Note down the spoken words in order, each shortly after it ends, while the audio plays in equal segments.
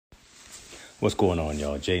What's going on,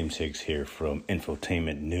 y'all? James Hicks here from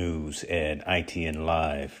Infotainment News and ITN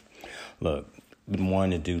Live. Look, been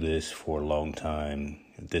wanting to do this for a long time.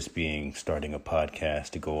 This being starting a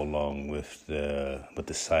podcast to go along with the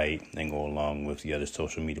site and go along with the other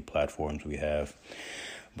social media platforms we have.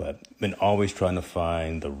 But been always trying to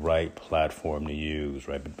find the right platform to use,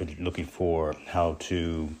 right? Been looking for how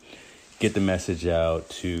to get the message out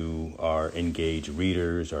to our engaged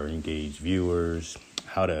readers, our engaged viewers,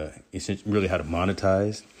 how to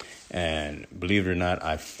monetize. And believe it or not,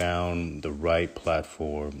 I found the right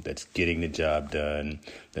platform that's getting the job done,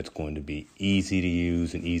 that's going to be easy to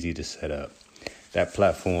use and easy to set up. That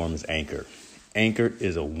platform is Anchor. Anchor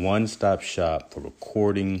is a one-stop shop for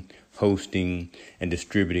recording, hosting, and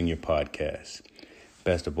distributing your podcast.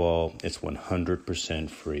 Best of all, it's 100%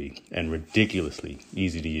 free and ridiculously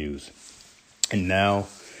easy to use. And now,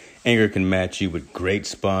 Anchor can match you with great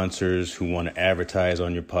sponsors who want to advertise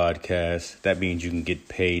on your podcast. That means you can get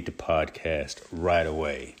paid to podcast right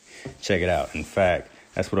away. Check it out. In fact,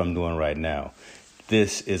 that's what I'm doing right now.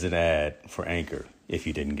 This is an ad for Anchor, if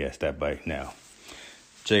you didn't guess that by now.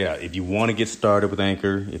 Check it out. If you want to get started with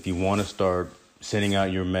Anchor, if you want to start sending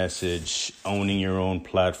out your message, owning your own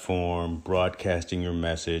platform, broadcasting your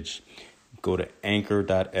message, go to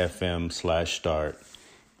anchor.fm/start.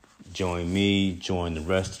 Join me, join the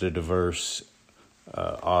rest of the diverse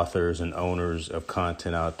authors and owners of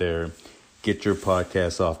content out there. Get your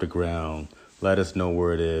podcast off the ground. Let us know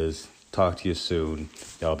where it is. Talk to you soon.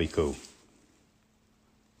 Y'all be cool.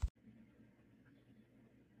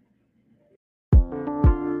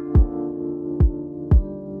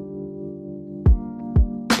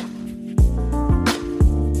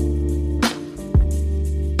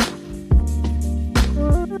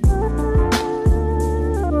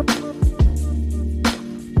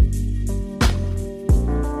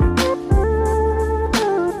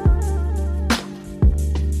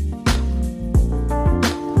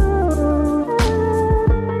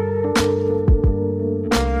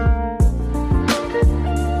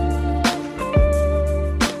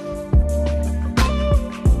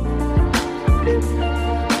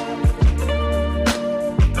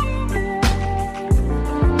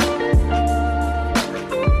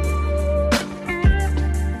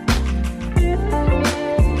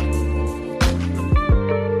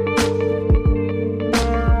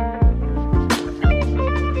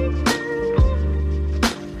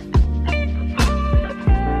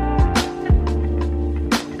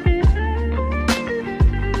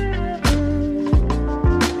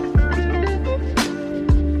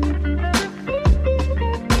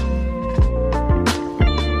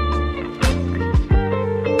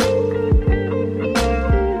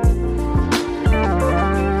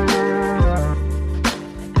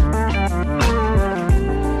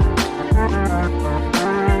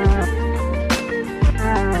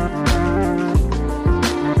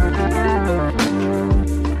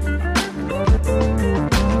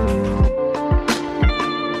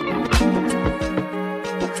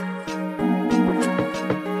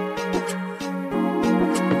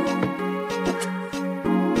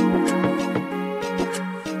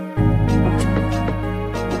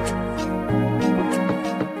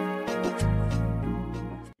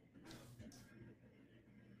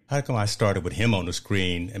 How come I started with him on the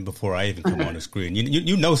screen and before I even come on the screen?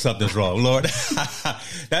 You know something's wrong, Lord.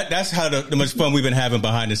 That's how the much fun we've been having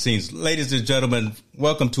behind the scenes. Ladies and gentlemen,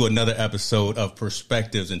 welcome to another episode of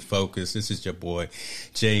Perspectives in Focus. This is your boy,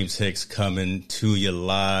 James Hicks, coming to you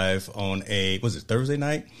live on Thursday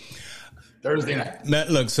night? Thursday night.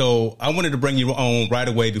 Matt, look, so I wanted to bring you on right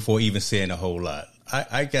away before even saying a whole lot.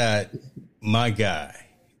 I got my guy.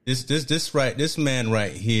 This man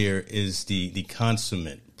right here is the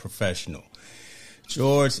consummate professional.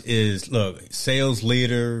 George is, sales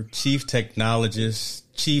leader, chief technologist,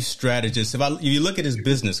 chief strategist. If you look at his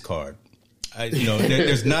business card,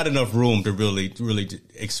 there's not enough room to really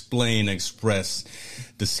explain, express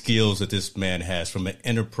the skills that this man has from an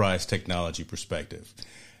enterprise technology perspective.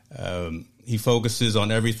 He focuses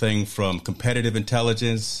on everything from competitive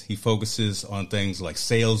intelligence. He focuses on things like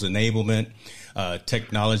sales enablement,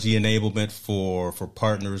 technology enablement for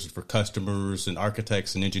partners, for customers and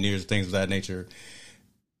architects and engineers, things of that nature.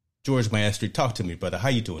 Jorge, Maestre, talk to me, brother. How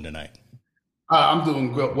you doing tonight? I'm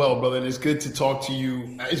doing well, brother. And it's good to talk to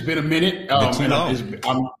you. It's been a minute. Been too long. It's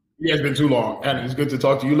been too long. And it's good to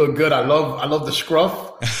talk to you. You look good. I love the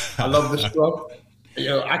scruff. I love the scruff.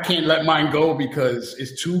 I can't let mine go because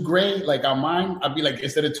it's too gray. Like on mine, I'd be like,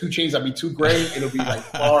 instead of 2 Chainz, I'd be too gray. It'll be like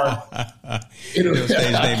far. Your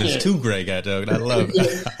stage name is Too Gray, goddamn. I love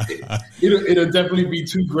it. It'll definitely be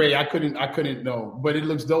too gray. I couldn't know, but it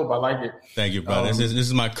looks dope. I like it. Thank you, brother. This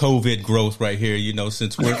is my COVID growth right here.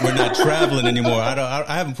 Since we're not traveling anymore, I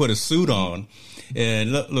haven't put a suit on.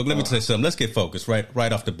 And look, let me tell you something. Let's get focused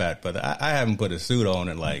right off the bat, brother. I haven't put a suit on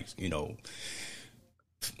in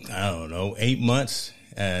I don't know, 8 months,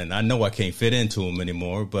 and I know I can't fit into them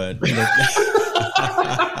anymore, but but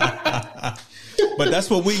that's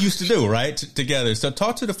what we used to do, right? Together. So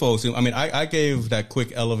talk to the folks. I mean, I gave that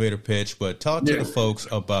quick elevator pitch, but talk to the folks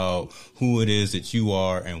about who it is that you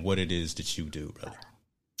are and what it is that you do, brother.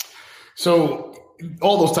 So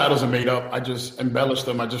all those titles are made up. I just embellished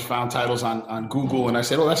them. I just found titles on Google, and I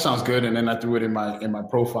said, "Oh, that sounds good," and then I threw it in my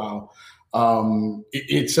profile. So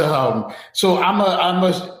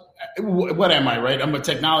what am I, right? I'm a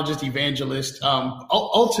technologist, evangelist.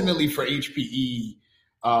 Ultimately for HPE,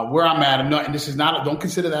 where I'm at, don't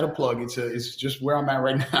consider that a plug. It's just where I'm at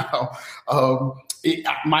right now.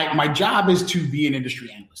 My job is to be an industry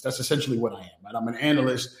analyst. That's essentially what I am, right? I'm an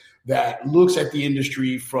analyst that looks at the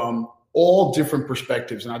industry from all different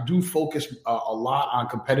perspectives. And I do focus a lot on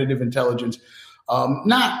competitive intelligence.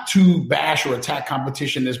 Not to bash or attack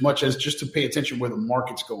competition as much as just to pay attention where the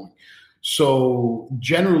market's going. So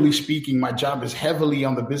generally speaking, my job is heavily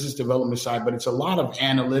on the business development side, but it's a lot of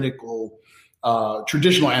analytical,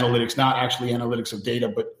 traditional analytics, not actually analytics of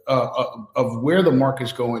data, but of where the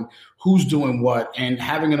market's going, who's doing what, and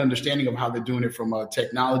having an understanding of how they're doing it from a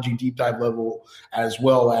technology deep dive level, as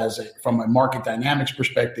well as from a market dynamics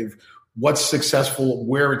perspective. What's successful,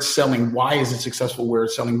 where it's selling, why is it successful, where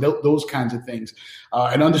it's selling, those kinds of things.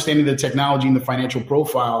 And understanding the technology and the financial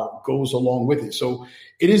profile goes along with it. So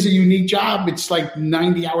it is a unique job. It's like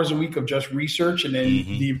 90 hours a week of just research. And then,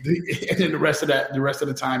 and then the rest of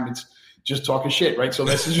the time, it's just talking shit, right? So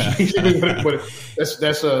that's just basically what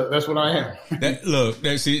that's what I am.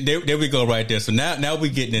 There we go right there. So now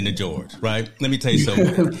we're getting into George, right? Let me tell you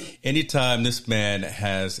something. Anytime this man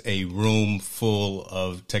has a room full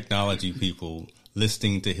of technology people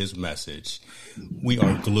listening to his message, we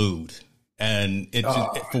are glued. And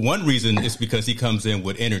for one reason, it's because he comes in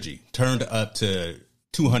with energy, turned up to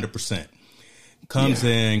 200%. Comes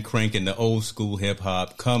in cranking the old school hip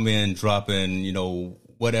hop, come in dropping,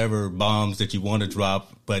 whatever bombs that you want to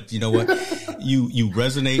drop. But you know what? you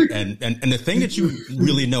resonate. And the thing that you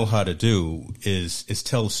really know how to do is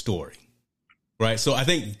tell a story. Right. So I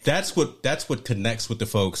think that's what connects with the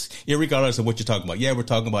folks, irregardless of what you're talking about. Yeah, we're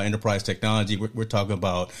talking about enterprise technology. We're talking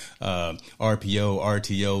about RPO,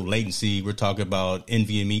 RTO, latency. We're talking about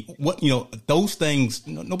NVMe. Those things,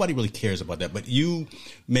 nobody really cares about that. But you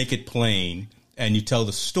make it plain and you tell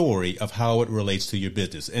the story of how it relates to your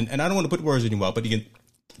business. And I don't want to put words in your mouth, but again,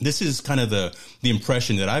 this is kind of the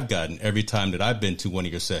impression that I've gotten every time that I've been to one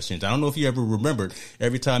of your sessions. I don't know if you ever remembered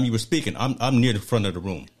every time you were speaking, I'm near the front of the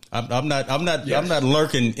room. I'm not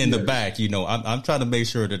lurking in the back. I'm trying to make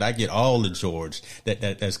sure that I get all the George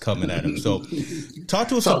that's coming at him. So talk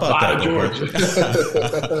to us about that, George.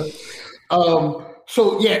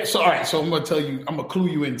 So all right. So I'm gonna clue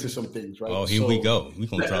you into some things, right? Oh, here we go. We're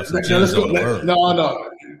gonna drop some gems on the word. No.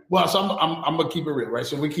 Well, so I'm gonna keep it real, right?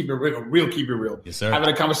 So we keep it real, keep it real. Yes, sir. Having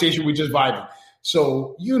a conversation, we just vibing.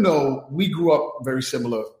 So we grew up very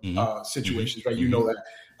similar situations, right? You know that.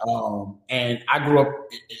 And I grew up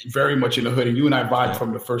very much in the hood, and you and I vibed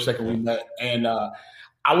from the first second we met. And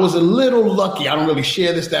I was a little lucky. I don't really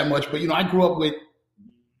share this that much, but I grew up with,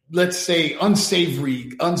 let's say,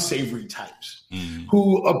 unsavory types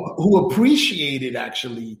who appreciated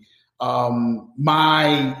actually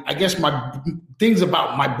my things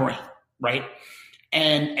about my brain, right?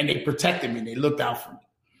 And they protected me, and they looked out for me.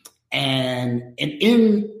 And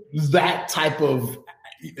in that type of,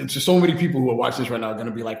 just so many people who are watching this right now are going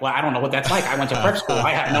to be like, well, I don't know what that's like. I went to prep school.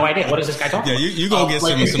 I have no idea. What is this guy talking about? You're going to get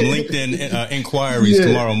some LinkedIn inquiries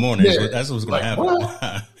tomorrow morning. Yeah. That's what's going to happen.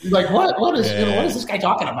 What is this guy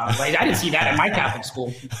talking about? Right? I didn't see that in my Catholic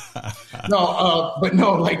school.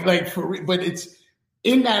 But it's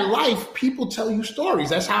in that life, people tell you stories.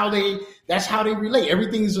 That's how they relate.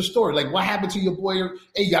 Everything is a story. Like, what happened to your boy?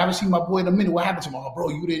 Hey, you haven't seen my boy in a minute. What happened to him? Oh, bro,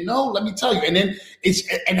 you didn't know? Let me tell you. And then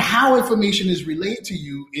and how information is relayed to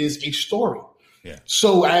you is a story. Yeah.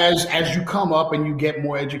 So as you come up and you get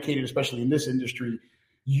more educated, especially in this industry,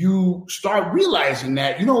 you start realizing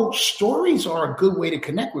that, stories are a good way to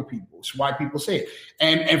connect with people. It's why people say it.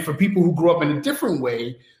 And for people who grew up in a different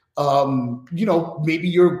way, Maybe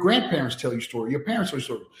your grandparents tell you story, your parents tell you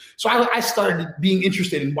story. So I started being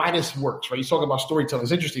interested in why this works, right? You talk about storytelling.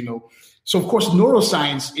 It's interesting though. So of course,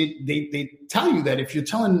 neuroscience, they tell you that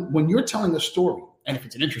when you're telling a story, and if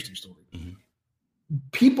it's an interesting story,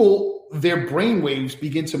 people, their brain waves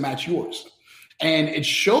begin to match yours. And it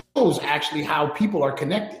shows actually how people are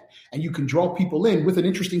connected, and you can draw people in with an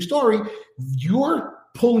interesting story. You're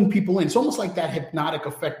pulling people in. It's almost like that hypnotic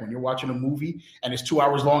effect when you're watching a movie and it's 2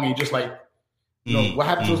 hours long and you're just like, what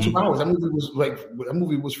happened to those 2 hours? That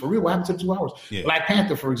movie was for real. What happened to the 2 hours? Yeah. Black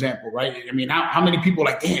Panther, for example, right? I mean, how many people are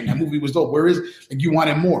like, damn, that movie was dope. Where is it? Like, you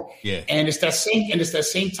wanted more. Yeah. And it's that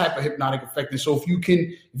same type of hypnotic effect. And so if you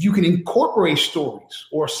can incorporate stories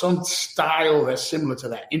or some style that's similar to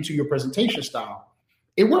that into your presentation style,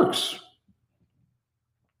 it works.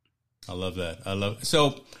 I love that.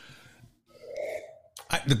 So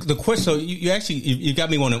the question, so you actually, you got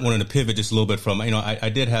me wanting to pivot just a little bit from, I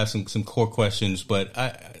did have some core questions, but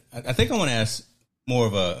I think I want to ask more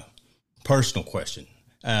of a personal question.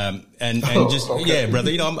 Okay. Yeah,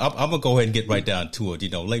 brother, I'm gonna go ahead and get right down to it,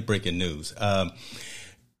 late breaking news. A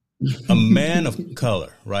man of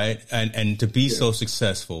color, right? And to be so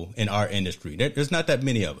successful in our industry, there's not that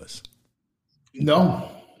many of us.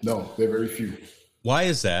 No, they're very few. Why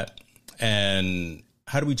is that? And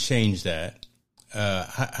how do we change that?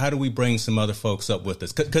 How do we bring some other folks up with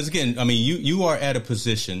us? Because again, I mean, you are at a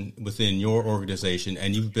position within your organization,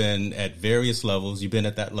 and you've been at various levels. You've been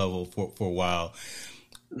at that level for a while.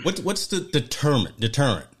 What's the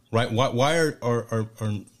deterrent? Right? Why are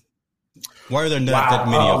there not that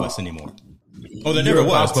many of us anymore? Oh, there never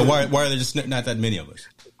was, but why are there just not that many of us?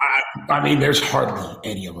 I mean, there's hardly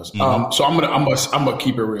any of us. Mm-hmm. So I'm gonna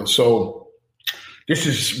keep it real. So this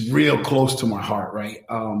is real close to my heart, right?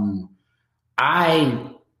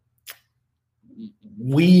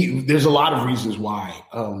 There's a lot of reasons why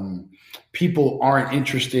people aren't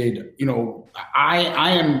interested. I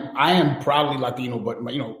am proudly Latino, but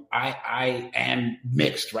I am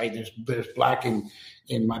mixed, right? There's Black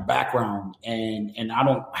in my background, and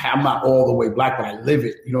I'm not all the way Black, but I live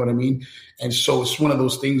it. You know what I mean? And so it's one of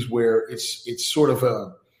those things where it's sort of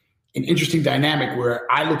an interesting dynamic where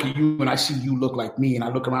I look at you and I see you look like me, and I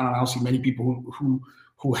look around and I don't see many people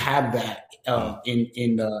who have that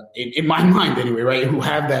in my mind anyway, right? Who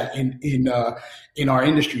have that in our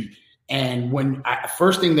industry. And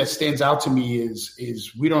first thing that stands out to me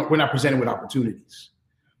is we're not presented with opportunities.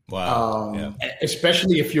 Wow. Yeah.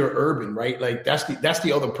 Especially if you're urban, right? Like that's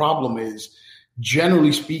the other problem is,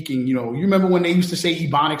 generally speaking, you remember when they used to say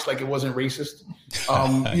Ebonics like it wasn't racist? You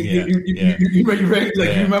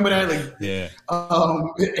remember that? Like, yeah.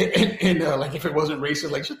 And like if it wasn't racist,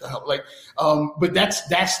 like shut the hell. Like, but that's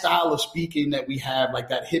that style of speaking that we have, like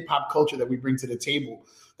that hip hop culture that we bring to the table.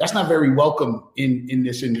 That's not very welcome in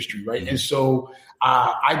this industry, right? Mm-hmm. And so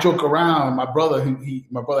I joke around. My brother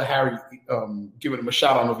Harry, giving him a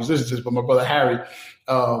shout. I don't know if he's listening to this, but my brother Harry,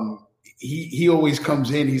 he always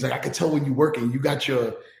comes in. He's like, I could tell when you're working. You got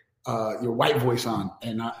your white voice on,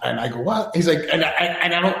 and I go, what? He's like, and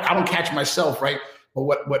I don't catch myself, right? But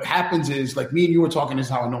what happens is, like, me and you were talking. This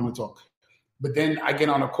is how I normally talk. But then I get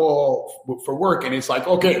on a call for work, and it's like,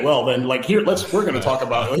 okay, well then, like we're going to talk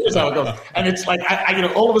about it. Here's how it goes. And it's like,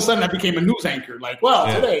 all of a sudden I became a news anchor. Like, well,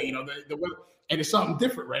 today, the weather, and it's something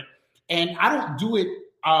different, right? And I don't do it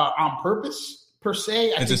on purpose per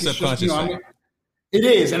se. I think it's subconscious thing. It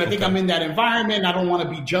is, and I think I'm in that environment. I don't want to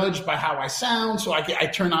be judged by how I sound, so I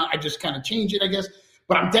just kind of change it, I guess.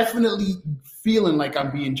 But I'm definitely feeling like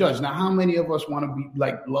I'm being judged. Now, how many of us want to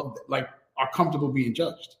be are comfortable being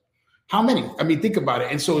judged? How many? I mean, think about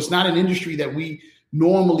it. And so it's not an industry that we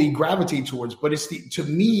normally gravitate towards, but to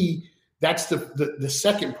me, that's the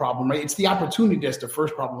second problem, right? It's the opportunity that's the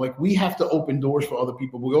first problem. Like, we have to open doors for other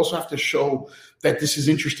people, but we also have to show that this is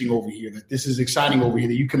interesting over here, that this is exciting over here,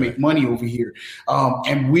 that you can make money over here.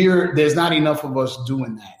 And there's not enough of us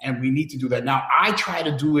doing that, and we need to do that. Now, I try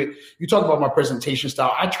to do it. You talk about my presentation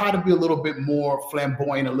style. I try to be a little bit more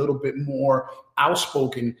flamboyant, a little bit more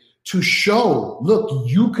outspoken to show, look,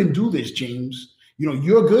 you can do this, James.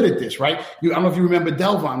 You're good at this, right? I don't know if you remember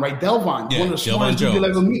Delvon, right? Delvon, one of the smartest people you'll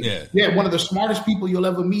ever meet. Yeah, one of the smartest people you'll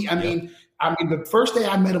ever meet. I mean, the first day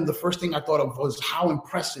I met him, the first thing I thought of was how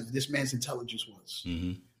impressive this man's intelligence was.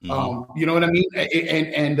 Mm-hmm. Mm-hmm. You know what I mean?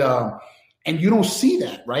 And you don't see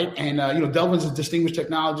that, right? And Delvin's a distinguished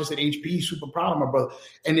technologist at HP. Super proud of my brother.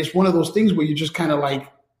 And it's one of those things where you're just kind of like,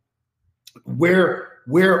 where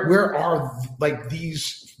are like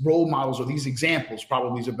these role models or these examples,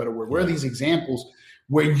 probably is a better word. Where are these examples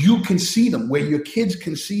where you can see them, where your kids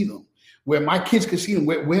can see them, where my kids can see them?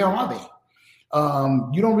 Where are they?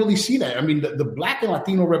 you don't really see that. I mean, the Black and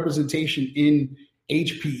Latino representation in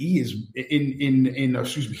HPE is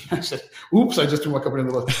excuse me. I said, oops, I just threw my cup in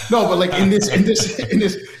the load. No, but like in this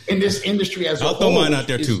industry as a whole. I'll throw mine out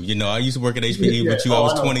there too. I used to work at HPE with you. I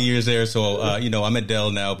was 20 years there. So, I'm at Dell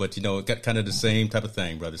now, but got kind of the same type of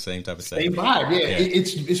thing, brother. Same type of thing. Same vibe. Yeah.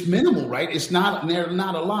 It's minimal, right? It's not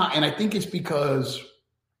a lot. And I think it's because,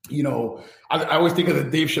 I always think of the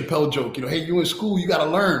Dave Chappelle joke, hey, you in school, you got to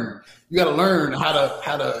learn. You got to learn how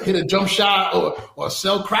to hit a jump shot or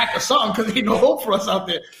sell crack or something, because ain't no hope for us out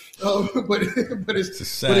there. But it's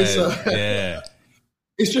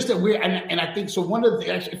just that we're, and I think, so one of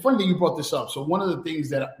the, actually, funny that you brought this up. So one of the things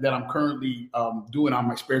that I'm currently doing on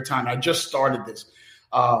my spare time, I just started this.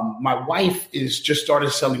 My wife is just started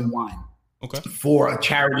selling wine. Okay. For a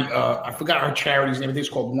charity. I forgot her charity's name. I think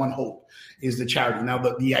it's called One Hope is the charity. Now,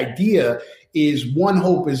 the idea is One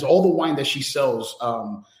Hope is all the wine that she sells,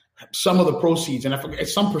 some of the proceeds, and I forget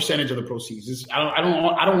some percentage of the proceeds. I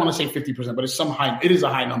don't want to say 50%, but it is a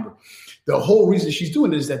high number. The whole reason she's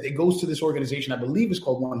doing it is that it goes to this organization, I believe it's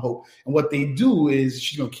called One Hope. And what they do is,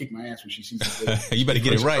 she's going to kick my ass when she sees it. You better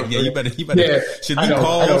get it right. Yeah, you better. Yeah, should we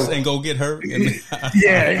pause and go get her?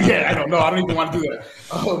 Yeah, I don't know. I don't even want to do that.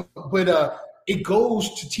 But it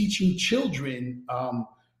goes to teaching children,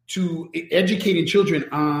 to educating children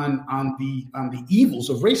on the evils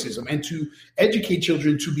of racism, and to educate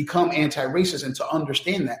children to become anti-racist and to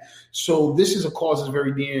understand that. So this is a cause that's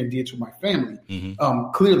very near and dear to my family,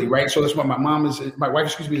 clearly, right? So that's why my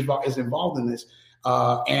wife, is involved in this.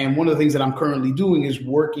 And one of the things that I'm currently doing is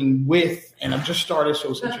working with, and I've just started.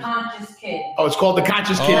 So The Conscious Kid. Oh, it's called The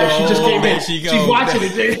Conscious Kid. Oh, she just came in. She's watching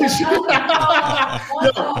it.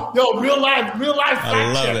 yo, real life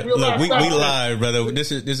I love it. Look, we live, brother.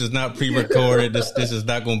 This is not pre-recorded. This is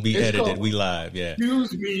not going to be edited. We live. Yeah.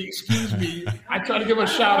 Excuse me. I try to give a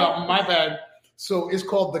shout out. My bad. So it's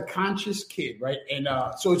called The Conscious Kid, right? And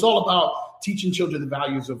so it's all about teaching children the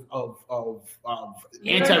values of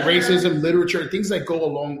anti-racism, literature, things that go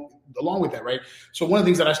along with that, right? So one of the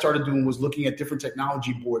things that I started doing was looking at different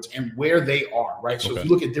technology boards and where they are, right? So if you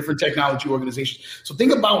look at different technology organizations, so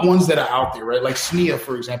think about ones that are out there, right? Like SNEA,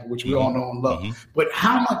 for example, which we all know and love. But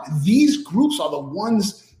how much these groups are the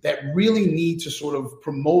ones that really need to sort of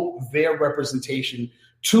promote their representation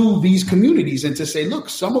to these communities, and to say, look,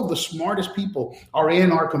 some of the smartest people are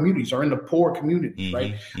in our communities, are in the poor communities,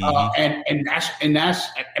 right? And that's,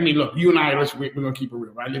 I mean, look, you and I, we're gonna keep it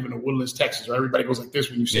real. I live in the Woodlands, Texas, right? Everybody goes like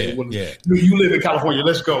this when you say the Woodlands. Yeah. You live in California,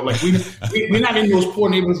 let's go. Like we're not in those poor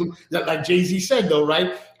neighborhoods that, like Jay-Z said, though,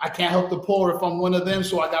 right? I can't help the poor if I'm one of them,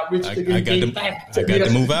 so I got rich to get back. I got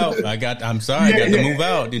to move out. I got to move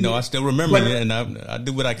out. I still remember it, and I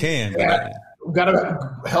do what I can. We've got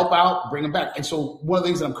to help out, bring them back. And so one of the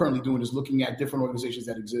things that I'm currently doing is looking at different organizations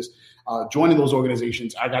that exist, joining those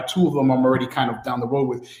organizations. I got 2 of them I'm already kind of down the road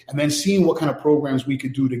with, and then seeing what kind of programs we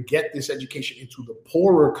could do to get this education into the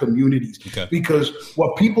poorer communities. Okay. Because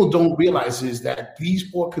what people don't realize is that these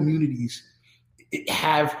poor communities it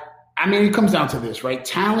comes down to this, right?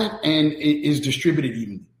 Talent and it is distributed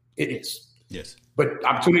evenly. It is. Yes. But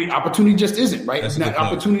opportunity just isn't, right?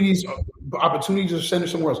 Opportunities are centered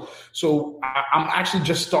somewhere else. So I'm actually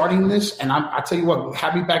just starting this, and I tell you what,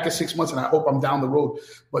 have me back in 6 months, and I hope I'm down the road.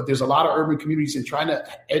 But there's a lot of urban communities, and trying to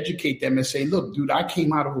educate them and say, look, dude, I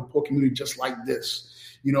came out of a poor community just like this.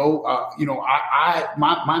 My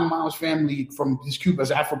mom's family from Cuba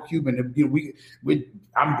is Afro-Cuban.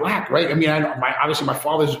 I'm Black, right? I mean, obviously my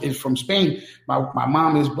father is from Spain. My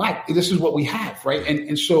mom is Black. This is what we have, right?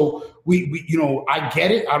 And so we I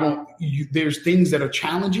get it. There's things that are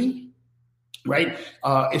challenging, right?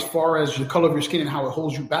 As far as the color of your skin and how it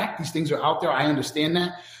holds you back, these things are out there. I understand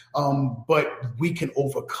that. But we can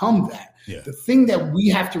overcome that. Yeah. The thing that we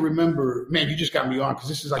have to remember, man, you just got me on because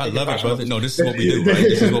this is like I love it, brother. No, this is what we do, right?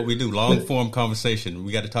 This is what we do. Long form conversation.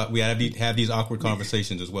 We got to talk. We got to have these awkward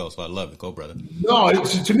conversations as well. So I love it. Go, brother. No,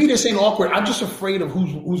 to me, this ain't awkward. I'm just afraid of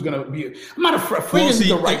who's going to be. I'm not afraid. Isn't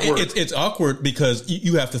the right word. It's awkward because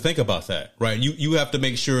you have to think about that, right? You have to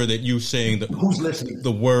make sure that you're saying who's listening,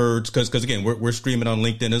 the words, because again, we're streaming on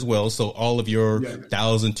LinkedIn as well. So all of your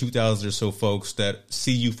 1,000, 2,000 or so folks that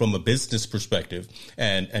see you from a business perspective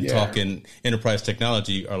and talking enterprise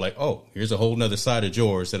technology are like, oh, here's a whole nother side of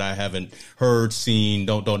yours that I haven't heard, seen,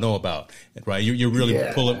 don't know about. Right? You're really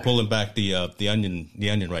pulling back the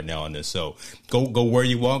onion right now on this. So go where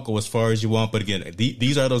you want, go as far as you want. But again,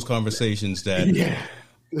 these are those conversations that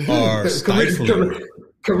are stifling.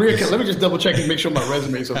 Career. Let me just double check and make sure my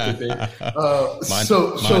resume is up there. Mine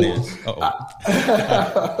is.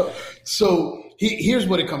 So here's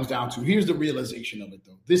what it comes down to. Here's the realization of it,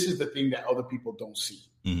 though. This is the thing that other people don't see.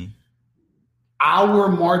 Mm-hmm. our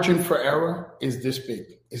margin for error is this big,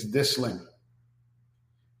 is this slim.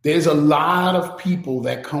 There's a lot of people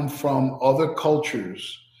that come from other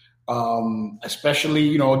cultures,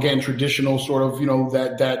 especially, again, traditional sort of,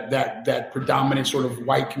 that predominant sort of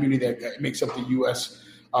white community that makes up the U.S.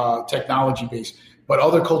 Technology base, but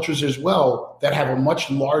other cultures as well that have a much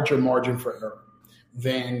larger margin for error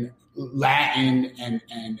than Latin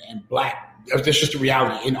and Black. That's just a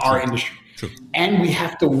reality in our industry. True. And we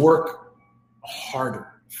have to work harder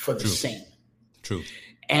for the same. True.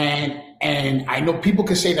 And I know people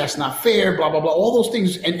can say that's not fair, blah, blah, blah, all those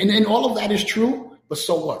things. And all of that is true, but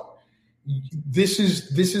so what? This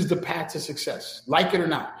is the path to success, like it or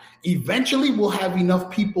not. Eventually we'll have enough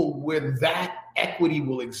people where that equity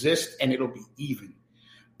will exist and it'll be even.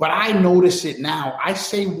 But I notice it now. I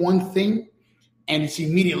say one thing and it's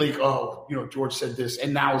immediately, George said this,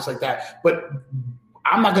 and now it's like that. But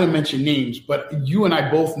I'm not going to mention names, but you and I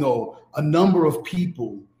both know a number of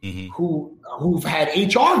people who've had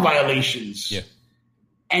HR violations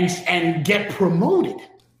and get promoted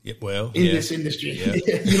in this industry.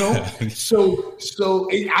 So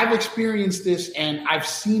I've experienced this and I've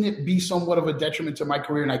seen it be somewhat of a detriment to my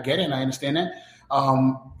career, and I get it and I understand that.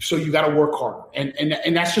 So you got to work harder, and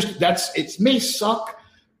it may suck,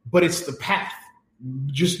 but it's the path.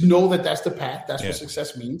 Just know that that's the path. That's what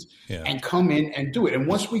success means, and come in and do it. And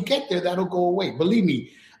once we get there, that'll go away. Believe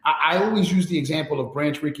me, I always use the example of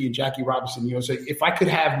Branch Rickey and Jackie Robinson. So if I could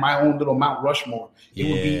have my own little Mount Rushmore,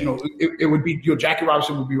 it would be, Jackie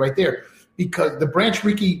Robinson would be right there, because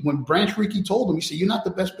when Branch Rickey told him, he said, "You're not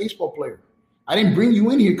the best baseball player. I didn't bring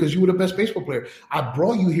you in here because you were the best baseball player. I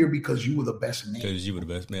brought you here because you were the best man. Because you were the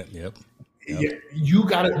best man. Yep. Yeah,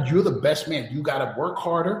 you're the best man. You got to work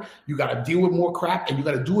harder. You got to deal with more crap, and you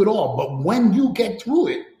got to do it all. But when you get through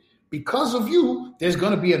it, because of you, there's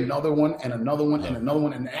going to be another one and another one and another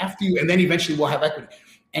one. And after you, and then eventually we'll have equity.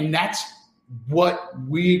 And that's what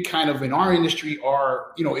we kind of in our industry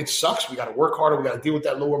are, it sucks. We got to work harder. We got to deal with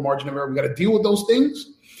that lower margin of error. We got to deal with those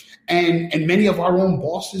things. And many of our own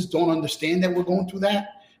bosses don't understand that we're going through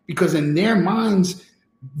that, because in their minds,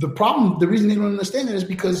 the reason they don't understand that is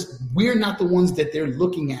because we're not the ones that they're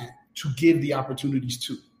looking at to give the opportunities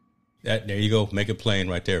to. There you go. Make it plain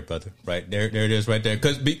right there, brother. Right there. There it is right there.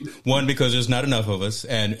 Because there's not enough of us,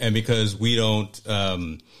 and because we don't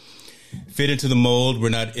fit into the mold. We're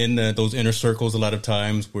not in those inner circles a lot of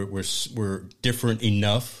times. We're different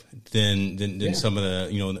enough than some of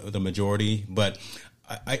the majority. But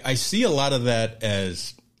I see a lot of that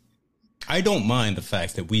as, I don't mind the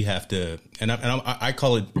fact that we have to, and I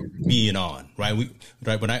call it being on, right?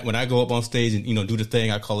 When I go up on stage and do the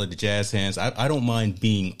thing, I call it the jazz hands. I don't mind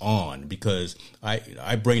being on, because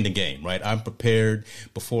I bring the game, right? I'm prepared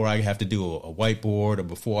before I have to do a whiteboard or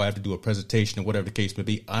before I have to do a presentation or whatever the case may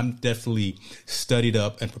be. I'm definitely studied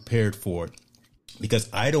up and prepared for it, because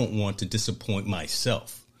I don't want to disappoint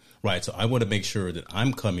myself. Right. So I want to make sure that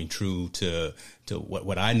I'm coming true to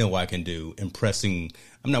what I know I can do, impressing.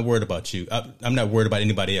 I'm not worried about you. I'm not worried about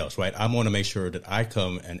anybody else. Right. I want to make sure that I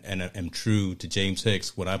come and am true to James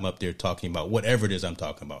Hicks when I'm up there talking about whatever it is I'm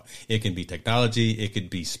talking about. It can be technology. It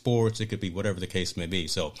could be sports. It could be whatever the case may be.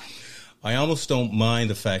 So I almost don't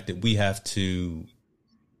mind the fact that we have to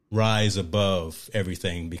rise above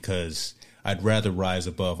everything, because I'd rather rise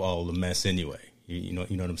above all the mess anyway. You know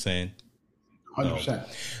what I'm saying? 100%.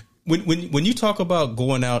 When you talk about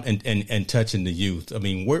going out and touching the youth, I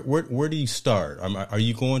mean, where do you start? Are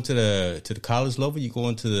you going to the college level? You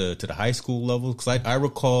going to the high school level? Because I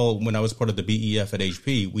recall when I was part of the BEF at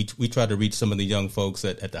HP, we tried to reach some of the young folks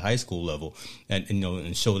at the high school level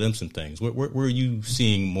and show them some things. Where are you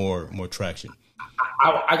seeing more traction?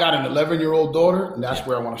 I got an 11-year-old daughter, and that's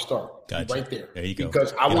where I want to start. Gotcha. Right there. There you go.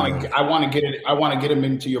 Because I want to get it. I want to get them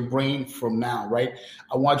into your brain from now, right?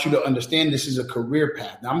 I want you to understand this is a career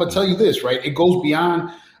path. Now I'm gonna tell you this, right? It goes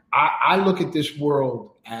beyond. I look at this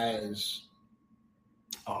world as,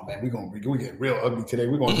 oh man, we get real ugly today.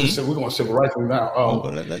 We're going civil rights now.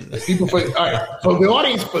 All right. So the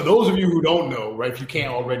audience, for those of you who don't know, right? If you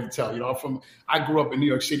can't already tell, I grew up in New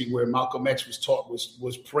York City, where Malcolm X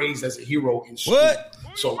was praised as a hero in school. What?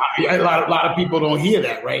 So a lot of people don't hear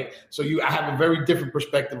that, right? So I have a very different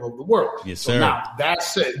perspective of the world. Yes, sir. So now that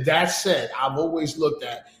said, I've always looked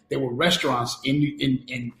at, there were restaurants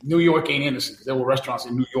in New York ain't innocent, because there were restaurants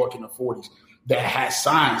in New York in the 40s that had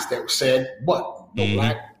signs that said what? No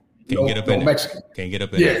black, no Mexican. Can't get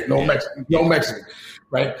up in there. No Mexican, no Mexican,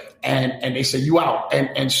 right? And they say you out.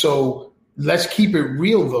 And so let's keep it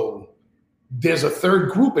real though. There's a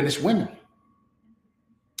third group, and it's women.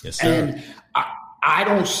 Yes, sir. And I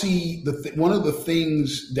don't see one of the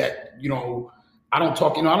things that I don't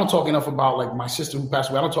talk, I don't talk enough about like my sister who passed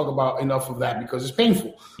away. I don't talk about enough of that because it's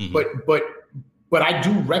painful. Mm-hmm. But I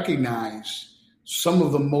do recognize some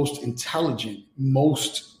of the most intelligent,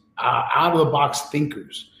 most out of the box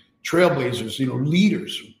thinkers, trailblazers,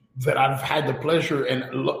 leaders that I've had the pleasure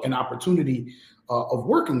and opportunity of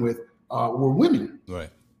working with were women. Right.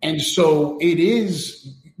 And so it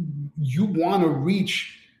is, you want to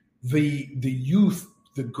reach the youth,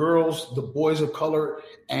 the girls, the boys of color,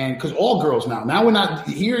 and because all girls now we're not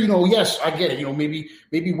here, yes, I get it.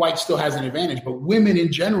 Maybe white still has an advantage, but women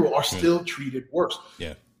in general are still treated worse.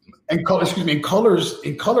 Yeah. And color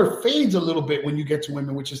fades a little bit when you get to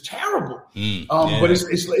women, which is terrible.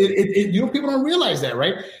 But people don't realize that,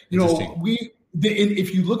 right?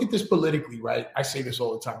 If you look at this politically, right? I say this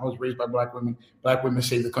all the time. I was raised by black women. Black women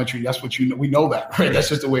save the country. That's what we know that, right? That's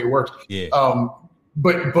just the way it works. Yeah.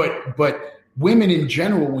 But women in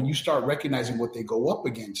general, when you start recognizing what they go up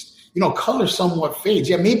against, color somewhat fades.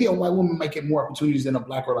 Yeah, maybe a white woman might get more opportunities than a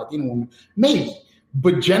black or Latino woman, maybe.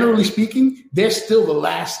 But generally speaking, they're still the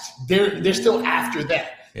last. They're still after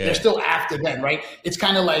that. Yeah. They're still after that, right? It's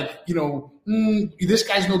kind of like, this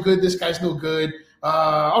guy's no good. This guy's no good.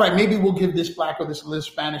 All right, maybe we'll give this black or this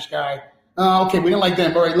Spanish guy. Okay, we don't like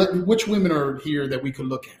them. All right, which women are here that we could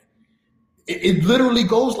look at? It literally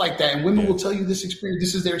goes like that. And women will tell you this experience.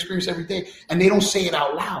 This is their experience every day. And they don't say it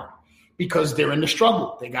out loud because they're in the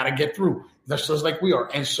struggle. They got to get through. That's just like we are.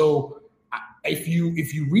 And so if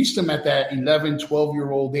you reach them at that 11,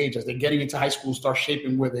 12-year-old age, as they're getting into high school, start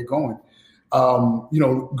shaping where they're going,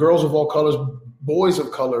 girls of all colors, boys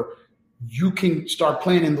of color, you can start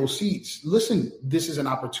planting those seeds. Listen, this is an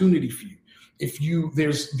opportunity for you.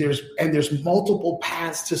 There's multiple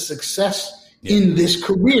paths to success in this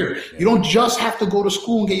career. Yeah. You don't just have to go to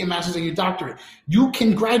school and get your master's and your doctorate. You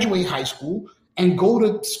can graduate high school and go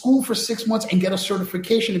to school for 6 months and get a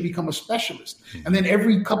certification and become a specialist. Mm-hmm. And then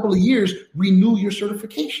every couple of years, renew your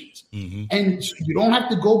certifications. Mm-hmm. And so you don't have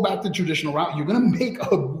to go back the traditional route. You're going to make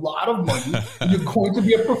a lot of money. You're going to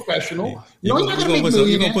be a professional. You're going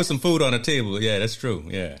to put some food on the table. Yeah, that's true.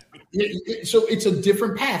 Yeah. So it's a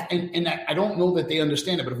different path. And I don't know that they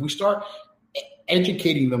understand it. But if we start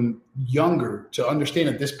educating them younger to understand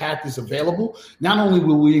that this path is available, not only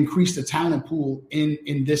will we increase the talent pool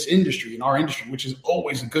in this industry, in our industry, which is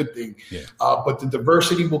always a good thing, but the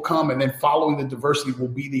diversity will come, and then following the diversity will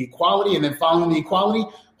be the equality, and then following the equality,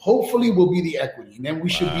 hopefully will be the equity. And then we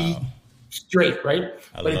should be straight, right?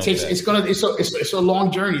 But it's a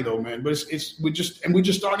long journey though, man. But we're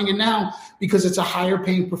just starting it now because it's a higher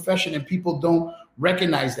paying profession and people don't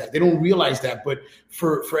recognize that. They don't realize that. But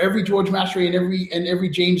for every George Maestre and every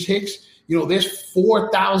James Hicks, there's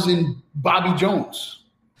 4,000 Bobby Jones,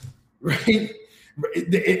 right?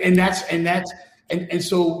 And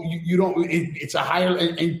so you don't. It's a higher,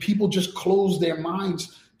 and people just close their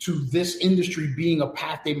minds to this industry being a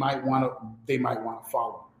path they might want to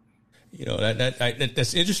follow.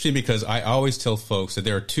 That's interesting because I always tell folks that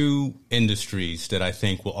there are two industries that I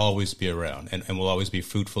think will always be around and will always be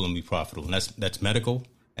fruitful and be profitable. And that's medical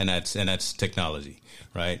and that's technology,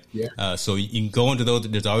 right? Yeah. So you can go into those.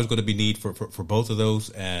 There's always going to be need for both of those,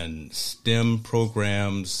 and STEM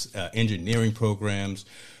programs, engineering programs.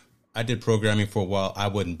 I did programming for a while. I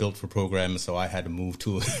wasn't built for programming, so I had to move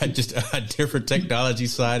to just a different technology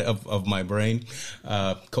side of my brain.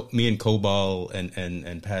 Me and COBOL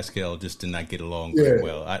and Pascal just did not get along very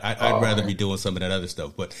well. I'd rather be doing some of that other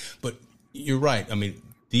stuff. But you're right. I mean,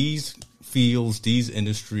 these fields, these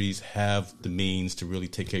industries have the means to really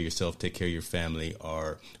take care of yourself, take care of your family,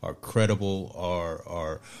 are credible,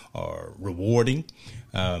 are rewarding,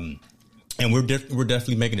 and we're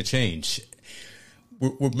definitely making a change.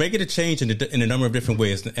 We're making a change in a number of different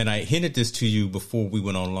ways, and I hinted this to you before we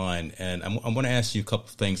went online, and I want to ask you a couple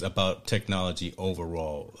of things about technology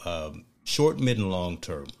overall, short, mid, and long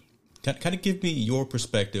term. Kind of give me your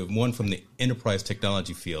perspective, one from the enterprise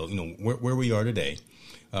technology field, where we are today,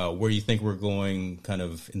 where you think we're going kind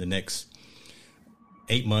of in the next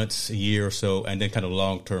 8 months, a year or so, and then kind of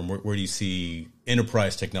long term, where do you see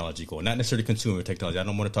enterprise technology going? Not necessarily consumer technology. I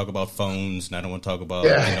don't want to talk about phones, and I don't want to talk about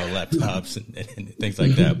laptops and things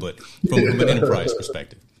like that, but from an enterprise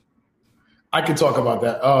perspective. I can talk about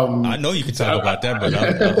that. I know you can talk about that, but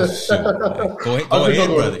go ahead,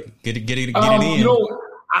 brother. Get it in.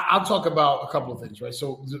 I'll talk about a couple of things, right?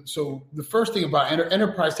 So the first thing about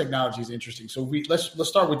enterprise technology is interesting. So let's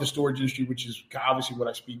start with the storage industry, which is obviously what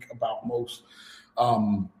I speak about most.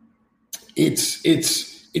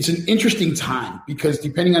 It's an interesting time because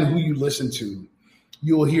depending on who you listen to,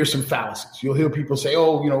 you'll hear some fallacies. You'll hear people say,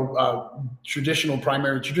 traditional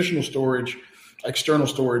storage, external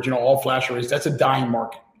storage, all flash arrays, that's a dying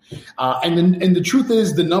market. And the truth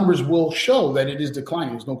is, the numbers will show that it is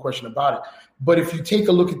declining. There's no question about it. But if you take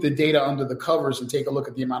a look at the data under the covers and take a look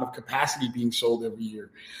at the amount of capacity being sold every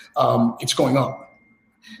year, it's going up.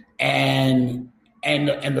 And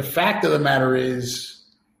the fact of the matter is,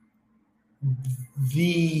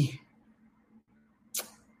 the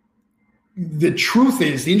truth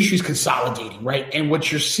is the industry is consolidating, right? And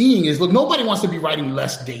what you're seeing is, look, nobody wants to be writing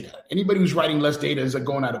less data. Anybody who's writing less data is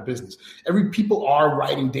going out of business. People are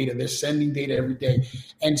writing data. They're sending data every day.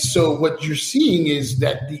 And so what you're seeing is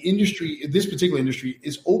that the industry, this particular industry,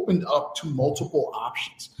 is opened up to multiple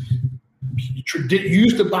options. You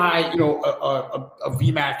used to buy, a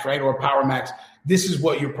VMAX, right, or a PowerMax. This is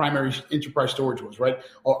what your primary enterprise storage was, right?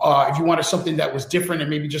 Or if you wanted something that was different and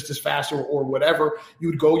maybe just as fast or whatever,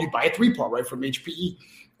 you'd buy a 3-part, right, from HPE.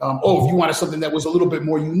 If you wanted something that was a little bit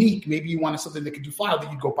more unique, maybe you wanted something that could do file,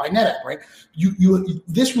 then you'd go buy NetApp, right?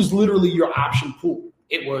 This was literally your option pool.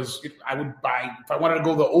 I would buy, if I wanted to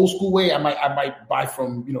go the old school way, I might buy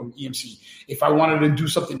from, EMC. If I wanted to do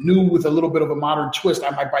something new with a little bit of a modern twist, I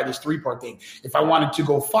might buy this 3-part thing. If I wanted to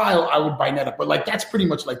go file, I would buy NetApp. But that's pretty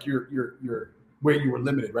much like your where you were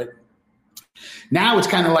limited, right? Now it's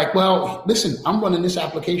kind of like, well, listen, I'm running this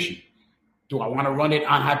application. Do I want to run it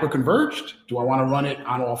on hyperconverged? Do I want to run it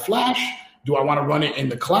on all flash? Do I want to run it in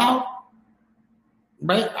the cloud?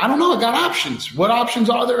 Right? I don't know. I got options. What options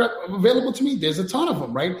are there available to me? There's a ton of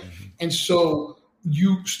them, right? Mm-hmm. And so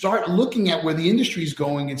you start looking at where the industry is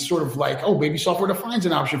going. It's sort of like, oh, maybe software defines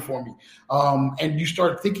an option for me. And you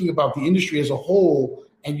start thinking about the industry as a whole.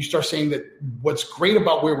 And you start saying that what's great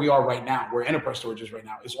about where we are right now, where enterprise storage is right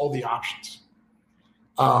now, is all the options.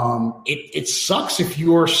 It sucks if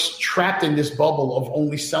you're trapped in this bubble of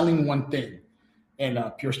only selling one thing. And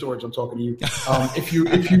Pure Storage, I'm talking to you. Hold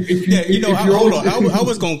on. I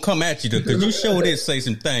was gonna come at you because you sure did say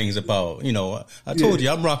some things about, I told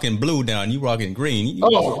you I'm rocking blue down, you rocking green.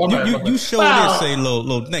 You sure did say a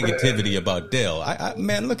little negativity about Dell.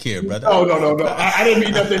 Man, look here, brother. Oh no. I didn't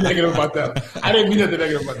mean nothing negative about that.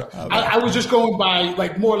 I was just going by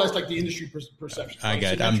more or less like the industry perception. I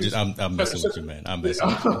got it. I'm messing with you, man. I'm messing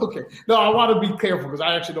with you. Okay. No, I want to be careful because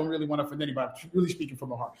I actually don't really want to offend anybody. I'm really speaking from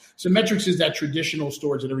the heart. Symmetrics is that traditional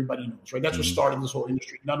storage that everybody knows, right? That's what started this whole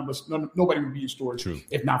industry. Nobody would be in storage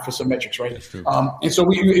if not for Symmetrics, right? That's true. And so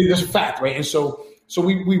it's a fact, right? And so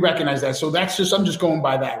we recognize that. So I'm just going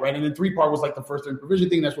by that, right? And then 3-part was like the first in provision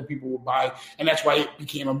thing. That's what people would buy, and that's why it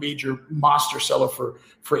became a major monster seller for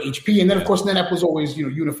HP. And then of course NetApp was always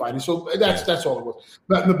unified, and so that's all it was.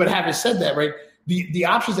 But having said that, right? The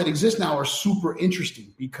options that exist now are super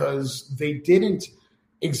interesting because they didn't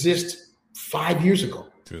exist 5 years ago.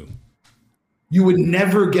 True. You would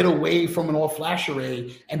never get away from an all-flash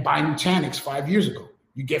array and buy Nutanix 5 years ago.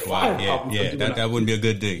 You get fired. That wouldn't be a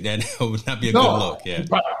good thing. That would not be a good look. Yeah,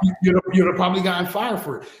 you'd have probably gotten fired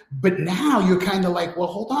for it. But now you're kind of like, well,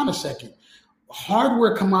 hold on a second.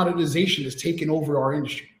 Hardware commoditization has taken over our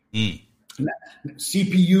industry.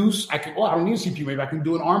 CPUs, I don't need a CPU. Maybe I can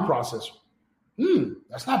do an ARM processor.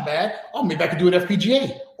 That's not bad. Oh, maybe I could do an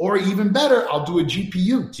FPGA. Or even better, I'll do a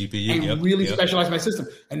GPU and really specialize my system.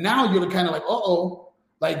 And now you're kind of like,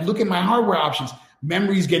 look at my hardware options.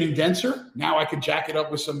 Memory is getting denser. Now I could jack it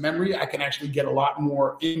up with some memory. I can actually get a lot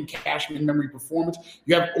more in-cache in-memory performance.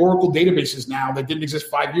 You have Oracle databases now that didn't exist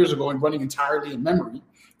 5 years ago and running entirely in memory.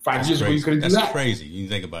 Five years ago, you couldn't do that. That's crazy. You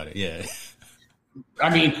think about it. Yeah. I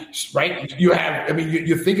mean, right?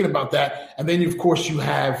 You're thinking about that. And then, of course, you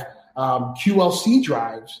have QLC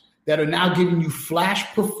drives that are now giving you flash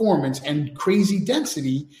performance and crazy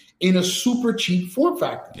density in a super cheap form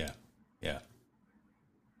factor. Yeah.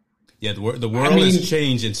 The world has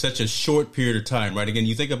changed in such a short period of time, right? Again,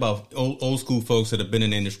 you think about old school folks that have been in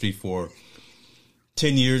the industry for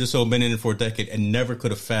 10 years or so, been in it for a decade, and never could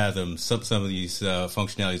have fathomed some of these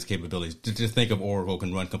functionalities, capabilities. To think of Oracle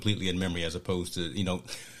can run completely in memory as opposed to,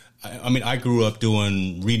 I grew up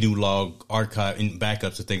doing redo log archive and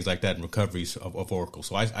backups and things like that and recoveries of Oracle.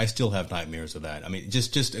 So I still have nightmares of that. I mean,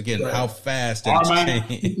 just again, how fast it's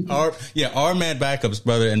changed. RMAN backups,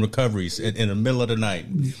 brother, and recoveries in the middle of the night.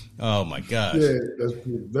 Oh my gosh. Yeah,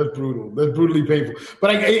 that's brutal. That's brutally painful.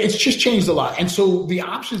 But it's just changed a lot. And so the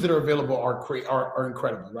options that are available are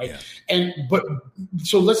incredible, right? Yeah.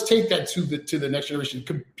 So let's take that to the next generation.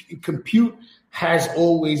 Compute has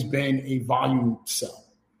always been a volume sell.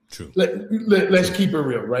 True. Let's keep it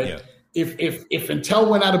real, right? Yeah. If Intel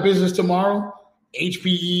went out of business tomorrow,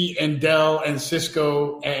 HPE and Dell and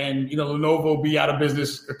Cisco and Lenovo be out of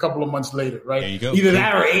business a couple of months later, right? There you go. Either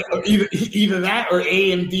that or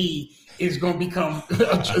AMD is going to become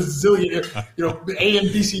a zillion. You know, the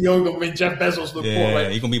AMD CEO going to make Jeff Bezos look poor,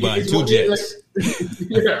 right? He's going to be buying two jets.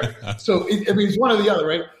 Yeah. So, I mean, it's one or the other,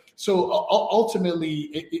 right? So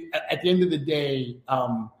ultimately, at the end of the day,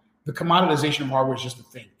 the commoditization of hardware is just a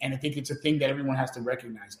thing. And I think it's a thing that everyone has to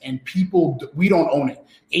recognize. And people, we don't own it.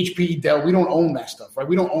 HP, Dell, we don't own that stuff, right?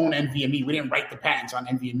 We don't own NVMe. We didn't write the patents on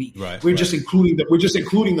NVMe. Right, we're just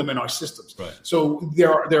including them in our systems. Right. So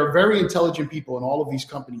there are very intelligent people in all of these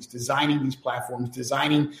companies designing these platforms,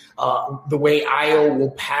 designing the way I/O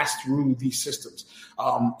will pass through these systems.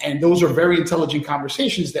 And those are very intelligent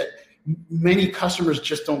conversations that many customers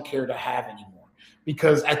just don't care to have anymore.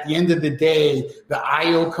 Because at the end of the day, the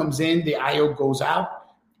I/O comes in, the I/O goes out,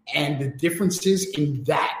 and the differences in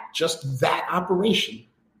that operation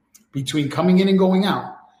between coming in and going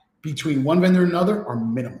out, between one vendor and another, are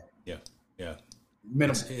minimal. Yeah.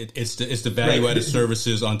 Minimal. It's the value-added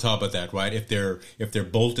services on top of that, right? If they're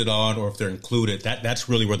bolted on or if they're included, that's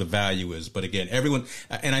really where the value is. But again, everyone,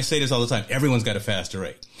 and I say this all the time, everyone's got a fast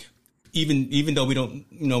array. Even though we don't,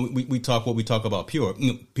 we talk what we talk about Pure.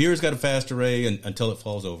 Pure's got a fast array until it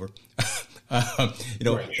falls over.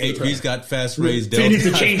 HP's got fast arrays. So you need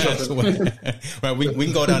to change something. Right, we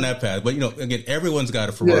can go down that path. But again, everyone's got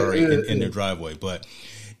a Ferrari in their driveway. But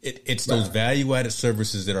it's those value-added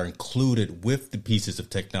services that are included with the pieces of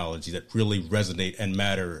technology that really resonate and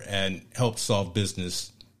matter and help solve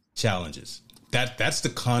business challenges. That's the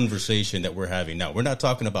conversation that we're having now. We're not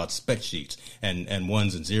talking about spec sheets and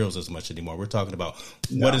ones and zeros as much anymore. We're talking about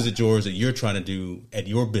what is it, George, that you're trying to do at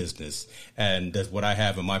your business, and does what I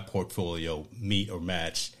have in my portfolio meet or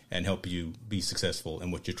match and help you be successful in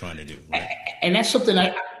what you're trying to do. Right? And that's something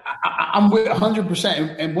I'm with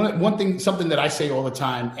 100%. And one thing, something that I say all the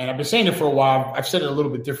time, and I've been saying it for a while. I've said it a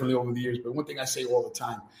little bit differently over the years, but one thing I say all the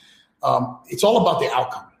time, it's all about the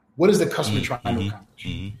outcome. What is the customer trying to accomplish?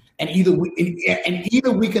 Mm-hmm. And either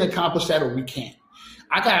we can accomplish that or we can't.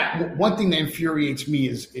 I got one thing that infuriates me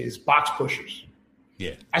is box pushers.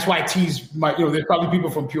 Yeah, that's why I tease there's probably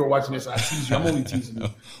people from Pure watching this. I tease you. I'm only teasing you.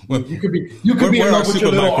 Well, you could be in love with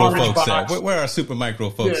your little orange box. Where are super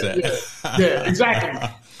micro folks at? Yeah, exactly.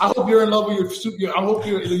 I hope you're in love with your. I hope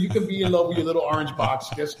you can be in love with your little orange box.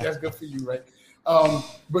 That's good for you, right?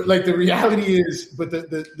 But like the reality is,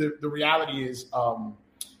 the reality is.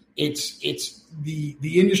 It's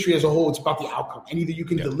the industry as a whole. It's about the outcome, and either you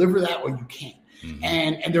can deliver that or you can't. Mm-hmm.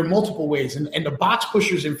 And there are multiple ways. And the box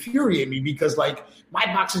pushers infuriate me because like my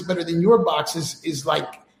box is better than your box is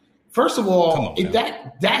like, first of all,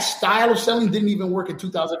 that style of selling didn't even work in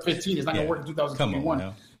 2015. It's not going to work in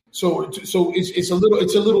 2021. So it's a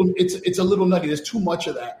little nutty. There's too much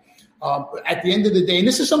of that. At the end of the day, and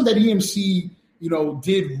this is something that EMC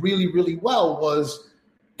did really, really well was.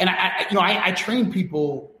 And I train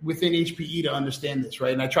people within HPE to understand this,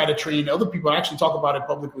 right? And I try to train other people. I actually talk about it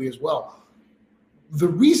publicly as well. The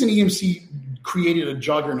reason EMC created a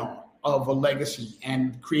juggernaut of a legacy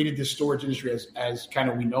and created this storage industry as kind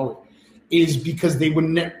of we know it is because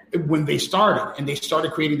when they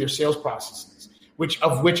started creating their sales processes, which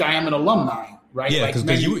I am an alumni, right? Yeah,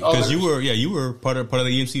 because you were part of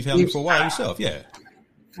the EMC family for a while yourself, yeah.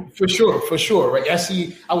 For sure, right?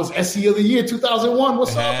 I was SE of the year 2001.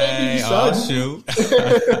 What's up, baby? Shoot.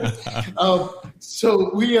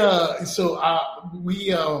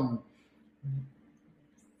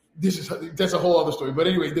 That's a whole other story. But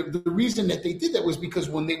anyway, the reason that they did that was because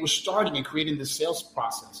when they were starting and creating the sales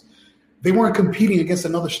process, they weren't competing against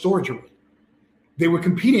another storage array. They were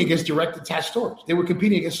competing against direct attached storage. They were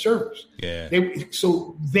competing against servers. Yeah. The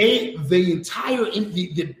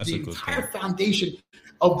entire foundation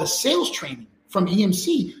of the sales training from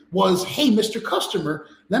EMC was, hey, Mr. Customer,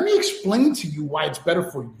 let me explain to you why it's better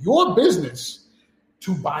for your business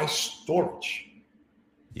to buy storage.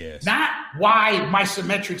 Yes. Not why my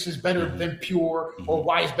Symmetrix is better than Pure or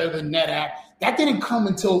why it's better than NetApp. That didn't come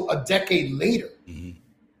until a decade later. Mm-hmm.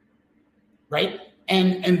 Right?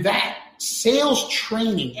 And that sales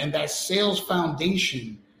training and that sales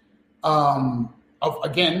foundation of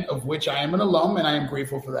which I am an alum and I am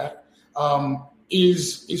grateful for that,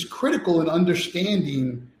 is critical in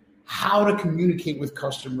understanding how to communicate with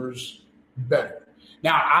customers better.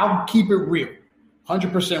 Now, I'll keep it real,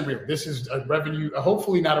 100% real. This is a revenue,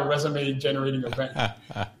 hopefully not a resume generating event,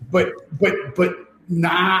 but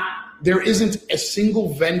there isn't a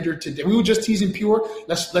single vendor today. We were just teasing Pure.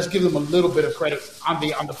 Let's give them a little bit of credit on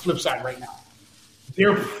the flip side right now.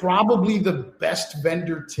 They're probably the best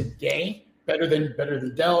vendor today, better than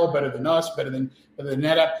Dell, better than us, better than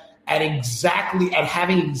NetApp. At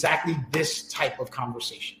having exactly this type of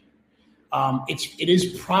conversation. It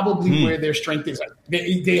is probably where their strength is.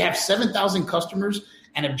 They have 7,000 customers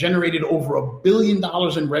and have generated over $1 billion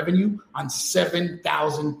in revenue on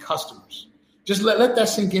 7,000 customers. Just let that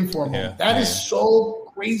sink in for a moment. That is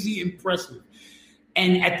so crazy impressive.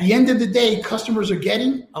 And at the end of the day, customers are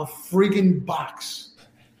getting a friggin' box,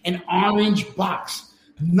 an orange box.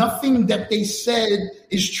 Nothing that they said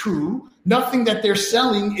is true. Nothing that they're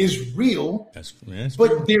selling is real. That's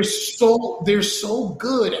but they're so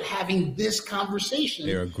good at having this conversation.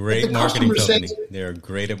 They're a great marketing company. They're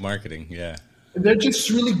great at marketing. Yeah. They're just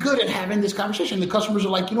really good at having this conversation. The customers are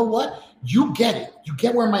like, you know what? You get it. You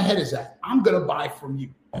get where my head is at. I'm going to buy from you.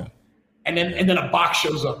 Yeah. And then a box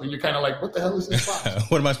shows up and you're kind of like, what the hell is this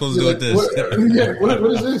box? What am I supposed to do with this?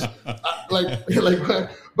 What is this?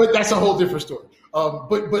 But that's a whole different story.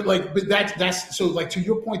 But that's so like to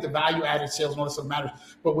your point, the value added sales and all that stuff matters.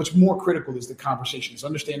 But what's more critical is the conversation, is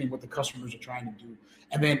understanding what the customers are trying to do,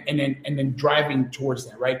 and then driving towards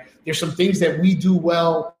that. Right? There's some things that we do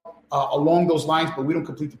well along those lines, but we don't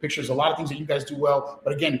complete the picture. There's a lot of things that you guys do well,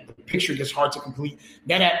 but again, the picture gets hard to complete.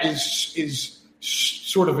 NetApp is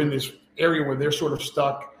sort of in this area where they're sort of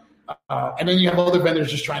stuck. And then you have other vendors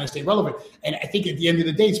just trying to stay relevant. And I think at the end of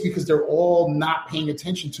the day, it's because they're all not paying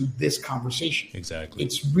attention to this conversation. Exactly.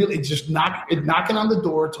 It's really just knocking on the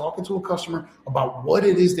door, talking to a customer about what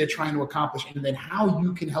it is they're trying to accomplish, and then how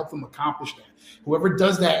you can help them accomplish that. Whoever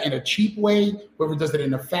does that in a cheap way, whoever does that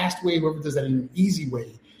in a fast way, whoever does that in an easy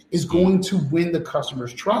way is going to win the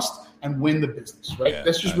customer's trust and win the business, right? Yeah,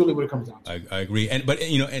 that's just really what it comes down to. I agree. But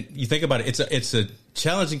you think about it, it's a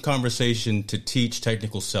challenging conversation to teach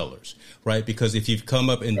technical sellers, right? Because if you've come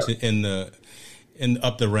up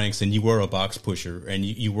up the ranks and you were a box pusher and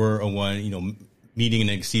you were a one, meeting and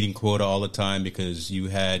exceeding quota all the time because you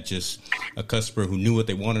had just a customer who knew what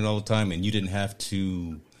they wanted all the time and you didn't have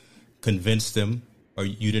to convince them, or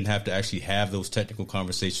you didn't have to actually have those technical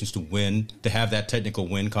conversations to have that technical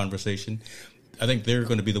win conversation. I think they're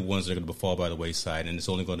going to be the ones that are going to fall by the wayside, and it's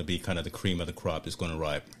only going to be kind of the cream of the crop that's going to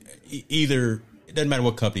arrive. Either, it doesn't matter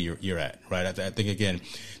what company you're at, right? I think, again,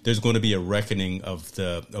 there's going to be a reckoning of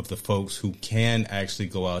the folks who can actually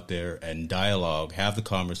go out there and dialogue, have the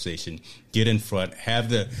conversation, get in front, have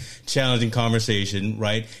the challenging conversation,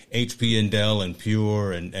 right? HP and Dell and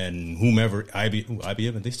Pure and whomever,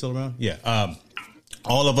 IBM, are they still around? Yeah.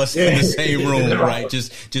 All of us in the same room, right?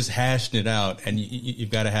 Just hashing it out. And you've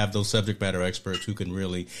got to have those subject matter experts who can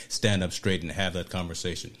really stand up straight and have that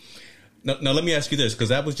conversation. Now let me ask you this, because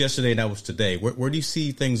that was yesterday and that was today. Where do you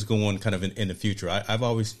see things going kind of in the future? I've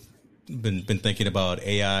always been thinking about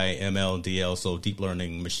AI, ML, DL, so deep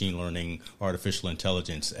learning, machine learning, artificial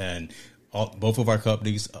intelligence, and both of our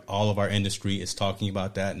companies, all of our industry is talking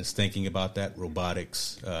about that and is thinking about that,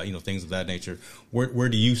 robotics, things of that nature. Where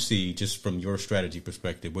do you see, just from your strategy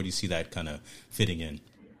perspective, where do you see that kind of fitting in?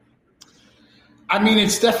 I mean,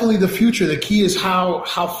 it's definitely the future. The key is how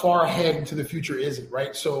far ahead into the future is it,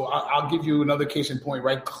 right? So I'll give you another case in point,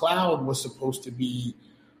 right? Cloud was supposed to be,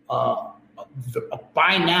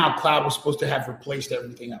 by now, cloud was supposed to have replaced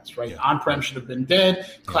everything else, right? Yeah. On-prem should have been dead.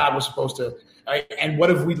 Cloud was supposed to, right? And what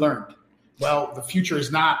have we learned? Well, the future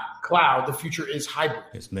is not cloud. The future is hybrid.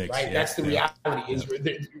 It's mixed, right? Yeah, that's the reality. Is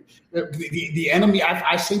the enemy.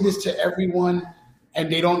 I say this to everyone,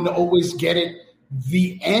 and they don't always get it.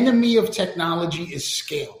 The enemy of technology is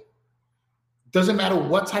scale. Doesn't matter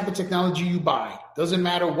what type of technology you buy. Doesn't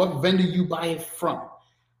matter what vendor you buy it from.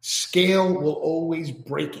 Scale will always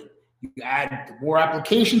break it. You add the more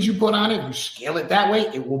applications you put on it, you scale it that way,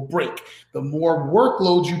 it will break. The more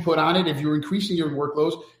workloads you put on it, if you're increasing your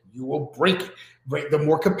workloads, you will break it. Right? The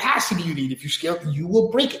more capacity you need, if you scale it, you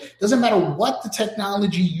will break it. Doesn't matter what the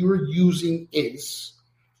technology you're using is.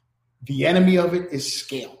 The enemy of it is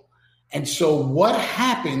scale. And so what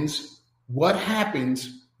happens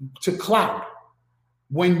to cloud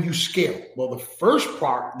when you scale? Well, the first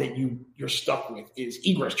part that you're stuck with is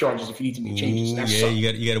egress charges if you need to make changes. That's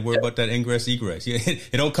you got to worry about that ingress egress. Yeah,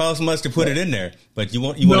 it don't cost much to put it in there, but you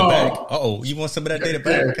want it back. You want some of that data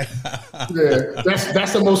back.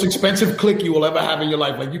 That's the most expensive click you will ever have in your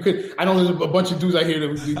life. Like I know there's a bunch of dudes out here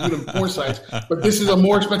that do the porn sites, but this is a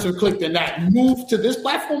more expensive click than that. Move to this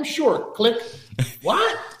platform, sure. Click.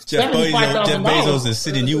 What? Jeff Bezos is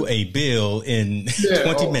sending you a bill in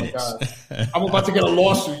 20 minutes. I'm about to get a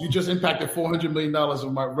lawsuit. You just impacted $400 million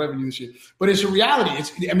of my revenue this year. But it's a reality.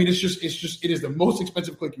 It is the most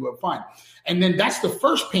expensive click you ever find. And then that's the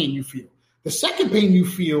first pain you feel. The second pain you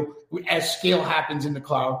feel as scale happens in the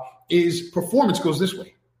cloud is performance goes this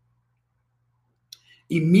way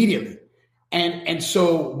immediately. And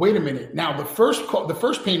so wait a minute. Now the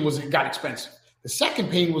first pain was it got expensive. The second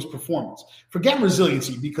pain was performance. Forget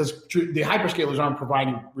resiliency, because the hyperscalers aren't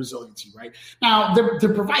providing resiliency, right? Now,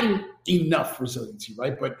 they're providing enough resiliency,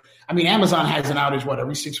 right? But I mean, Amazon has an outage,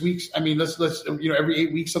 every 6 weeks? I mean, let's every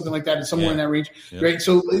 8 weeks, something like that, is somewhere in that range, right?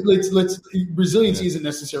 So resiliency isn't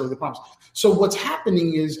necessarily the promise. So what's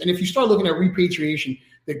happening is, and if you start looking at repatriation,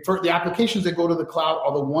 the applications that go to the cloud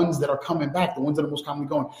are the ones that are coming back, the ones that are most commonly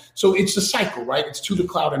going. So it's a cycle, right? It's to the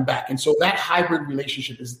cloud and back. And so that hybrid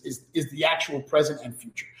relationship is the actual present and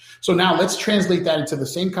future. So now let's translate that into the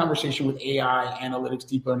same conversation with AI, analytics,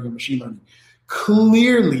 deep learning, and machine learning.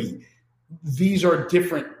 Clearly, these are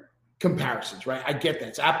different comparisons, right? I get that.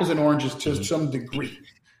 It's apples and oranges to some degree.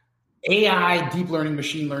 AI, deep learning,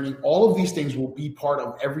 machine learning, all of these things will be part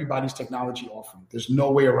of everybody's technology offering. There's no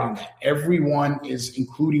way around that. Everyone is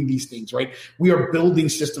including these things, right? We are building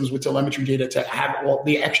systems with telemetry data to have all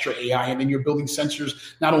the extra AI, and then you're building sensors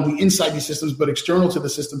not only inside these systems, but external to the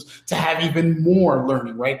systems to have even more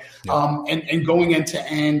learning, right? Yeah. And going end to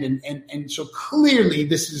end. And so clearly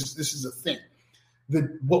this is a thing.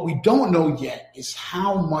 What we don't know yet is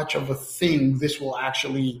how much of a thing this will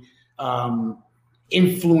actually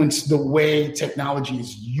influence the way technology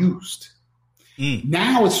is used.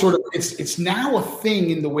 Now it's it's now a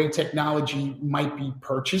thing in the way technology might be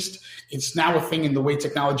purchased. It's now a thing in the way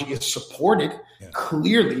technology is supported.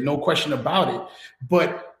 Clearly, no question about it.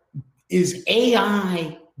 But is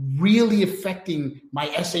AI really affecting my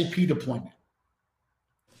SAP deployment?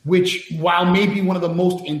 Which, while maybe one of the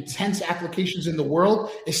most intense applications in the world,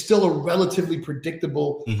 is still a relatively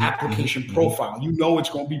predictable application profile. You know it's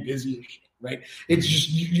going to be busy, right? It's just,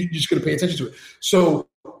 you're just going to pay attention to it. So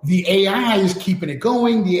the AI is keeping it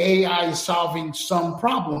going. The AI is solving some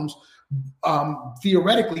problems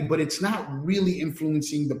theoretically, but it's not really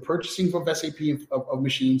influencing the purchasing of SAP of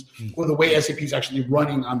machines or the way SAP is actually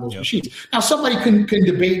running on those machines. Now, somebody can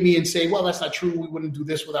debate me and say, well, that's not true. We wouldn't do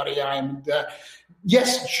this without AI. And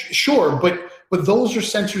yes, sure. But those are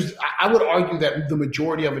sensors. I would argue that the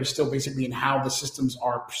majority of it is still basically in how the systems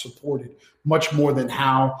are supported, much more than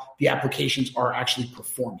how the applications are actually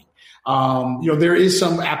performing. There is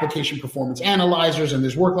some application performance analyzers and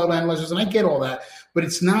there's workload analyzers, and I get all that, but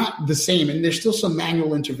it's not the same. And there's still some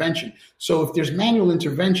manual intervention. So if there's manual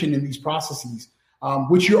intervention in these processes,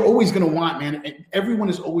 which you're always going to want, man, everyone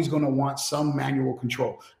is always going to want some manual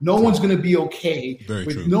control. No one's going to be okay.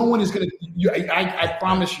 No one is going to, I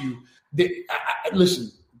promise you that,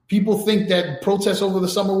 listen, people think that protests over the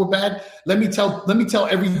summer were bad. Let me tell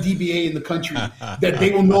every DBA in the country that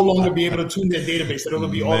they will no longer be able to tune their database. That it'll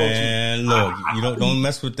be auto-tuned. Man, look, don't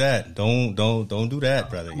mess with that. Don't do that,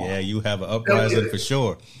 brother. Yeah, you have an uprising for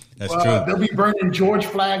sure. That's true. They'll be burning George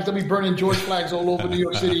flags. They'll be burning George flags all over New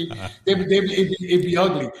York City. It'd be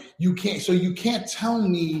ugly. You can't tell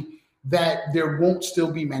me that there won't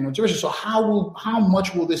still be manual intervention. So how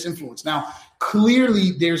much will this influence? Now,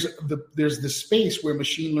 clearly there's the space where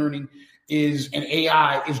machine learning and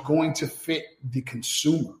AI is going to fit the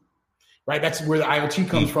consumer, right? That's where the IoT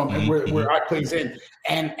comes from and where it plays in.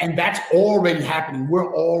 And that's already happening.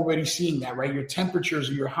 We're already seeing that, right? Your temperatures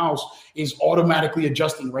of your house is automatically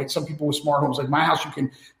adjusting, right? Some people with smart homes, like my house, I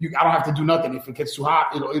don't have to do nothing. If it gets too hot,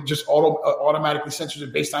 it just automatically censors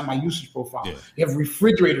it based on my usage profile. Yeah. You have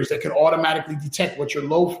refrigerators that can automatically detect what you're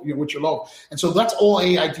low. And so that's all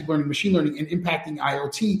AI, deep learning, machine learning, and impacting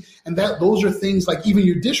IoT. And those are things like even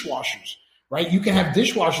your dishwashers. Right, you can have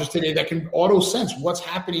dishwashers today that can auto sense what's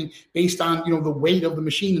happening based on the weight of the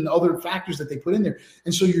machine and the other factors that they put in there.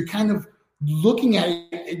 And so you're kind of looking at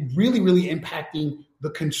it really, really impacting the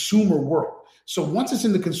consumer world. So once it's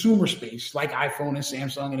in the consumer space, like iPhone and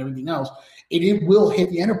Samsung and everything else, it will hit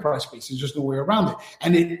the enterprise space. There's just no way around it.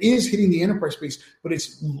 And it is hitting the enterprise space, but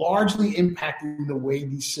it's largely impacting the way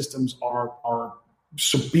these systems are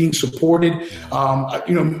being supported.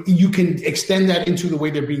 You can extend that into the way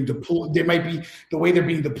they're being deployed. There might be the way they're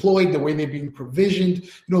being deployed, the way they're being provisioned.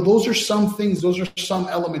 Those are some things, those are some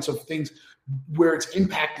elements of things where it's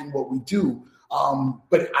impacting what we do.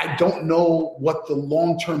 But I don't know what the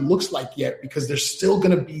long term looks like yet, because there's still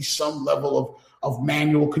going to be some level of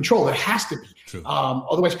manual control. There has to be. True.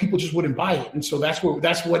 Otherwise people just wouldn't buy it. And so that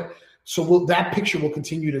picture will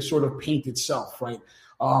continue to sort of paint itself, right?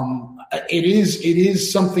 It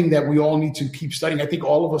is something that we all need to keep studying. I think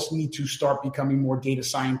all of us need to start becoming more data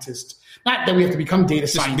scientists. Not that we have to become data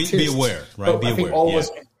scientists. Be aware, right? Be aware. All of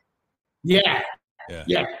us. Yeah.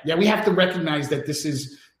 We have to recognize that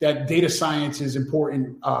that data science is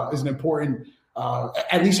important. At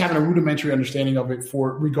least having a rudimentary understanding of it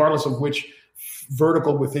regardless of which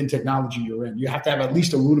vertical within technology you're in. You have to have at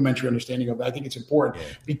least a rudimentary understanding of that. I think it's important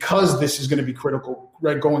because this is going to be critical,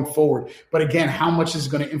 right, going forward. But again, how much is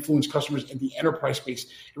going to influence customers in the enterprise space?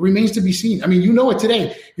 It remains to be seen. I mean, you know it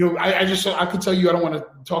today. I could tell you, I don't want to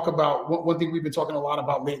talk about one thing we've been talking a lot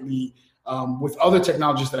about lately with other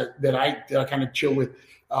technologists that I kind of chill with,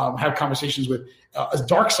 have conversations with, is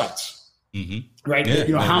dark sites, right?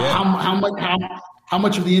 How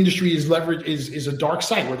much of the industry is leveraged is a dark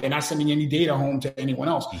site where they're not sending any data home to anyone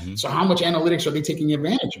else. So how much analytics are they taking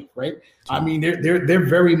advantage of, right? I mean, they're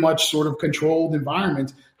very much sort of controlled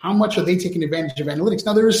environment. How much are they taking advantage of analytics?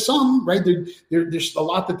 Now, there is some, right? There's a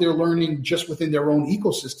lot that they're learning just within their own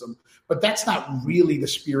ecosystem, but that's not really the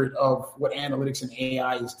spirit of what analytics and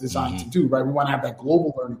AI is designed to do, right? We want to have that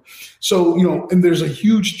global learning. So, and there's a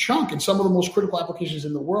huge chunk, and some of the most critical applications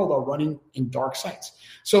in the world are running in dark sites.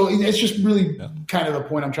 So it's just really kind of the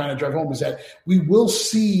point I'm trying to drive home is that we won't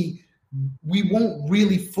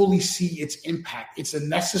really fully see its impact. It's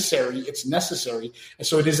necessary. And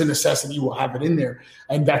so it is a necessity. We'll have it in there.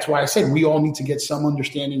 And that's why I said we all need to get some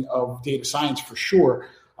understanding of data science for sure.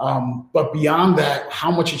 But beyond that,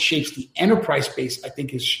 how much it shapes the enterprise space, I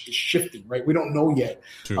think is shifting, right? We don't know yet.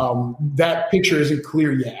 That picture isn't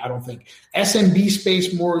clear yet, I don't think. SMB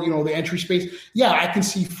space, more, the entry space. Yeah, I can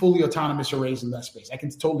see fully autonomous arrays in that space. I can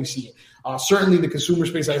totally see it. Certainly the consumer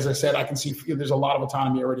space, as I said, I can see there's a lot of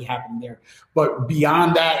autonomy already happening there. But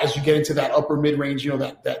beyond that, as you get into that upper mid-range,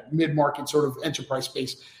 that mid-market sort of enterprise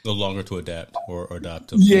space. No longer to adapt or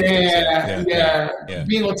adopt. Yeah.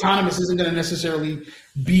 Being autonomous isn't going to necessarily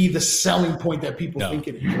be the selling point that people think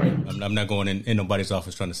it is, right? I'm not going in nobody's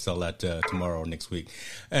office trying to sell that tomorrow or next week.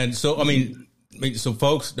 And so, I mean, so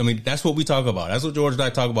folks, that's what we talk about. That's what George and I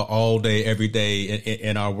talk about all day, every day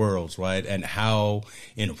in our worlds, right? And how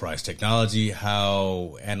enterprise technology,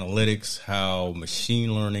 how analytics, how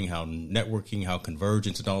machine learning, how networking, how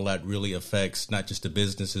convergence and all that really affects not just the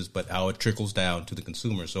businesses, but how it trickles down to the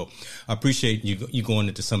consumer. So I appreciate you going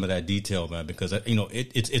into some of that detail, man, because,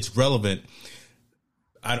 it's relevant.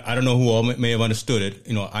 I don't know who all may have understood it.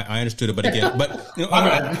 I understood it, but again,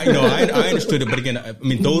 I understood it, but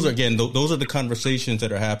again, those are the conversations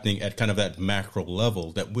that are happening at kind of that macro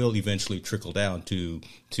level that will eventually trickle down to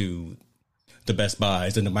the Best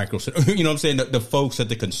Buys and the micro, what I'm saying, the folks at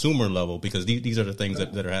the consumer level, because these are the things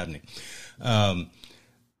that are happening.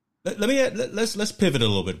 Let's pivot a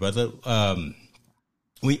little bit, brother.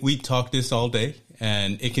 We talk this all day,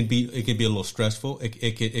 and it can be a little stressful.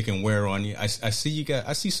 It can wear on you. I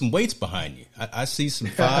see some weights behind you. I see some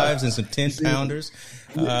 5s and some 10-pounders.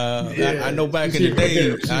 I know back in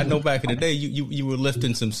the day, you were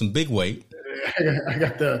lifting some big weight. I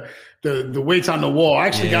got the weights on the wall. I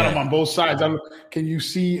actually got them on both sides. Can you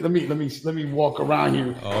see? Let me walk around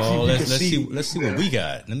here. Oh, let's see what we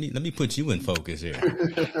got. Let me put you in focus here.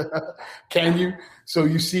 Can you? So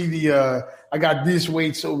you see I got this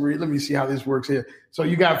weights over here. Let me see how this works here. So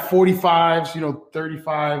you got 45s, 35s,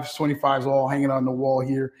 25s all hanging on the wall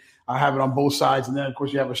here. I have it on both sides, and then of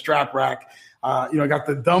course you have a strap rack. I got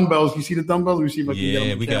the dumbbells. You see the dumbbells? Let me see if I can get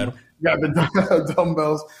them. We got them. You got the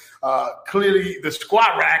dumbbells. Clearly, the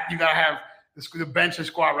squat rack, you got to have the bench and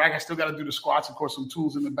squat rack. I still got to do the squats, of course, some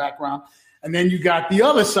tools in the background. And then you got the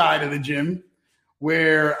other side of the gym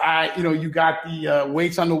where you got the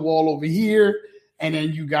weights on the wall over here. And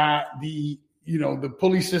then you got the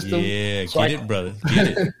pulley system. Yeah, so get it, brother. Get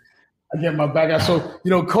it. I get my back out. So,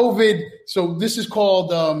 COVID. So this is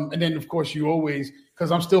called, and then of course you always,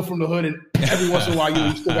 because I'm still from the hood, and every once in a while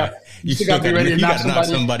you still got to be ready to knock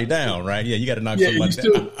somebody down, right? Yeah, you got to knock somebody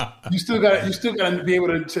down. You still got to be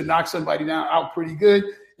able to knock somebody down out pretty good,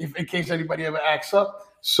 in case anybody ever acts up.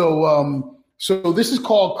 So this is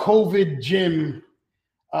called COVID gym.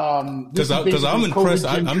 Because I'm impressed.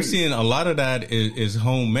 I'm seeing a lot of that is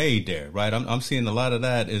homemade there, right? I'm seeing a lot of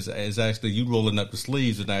that is actually you rolling up the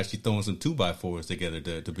sleeves and actually throwing some 2x4s together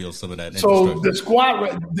to build some of that. So the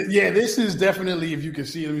squat, this is definitely, if you can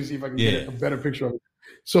see, let me see if I can get a better picture of it.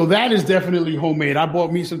 So that is definitely homemade. I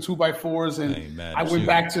bought me some 2x4s, and I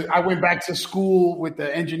went back to school with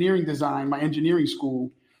the engineering design, my engineering school,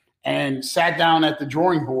 and sat down at the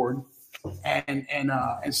drawing board. And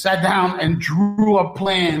sat down and drew up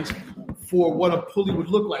plans for what a pulley would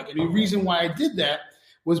look like. And the reason why I did that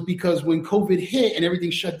was because when COVID hit and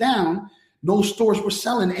everything shut down, no stores were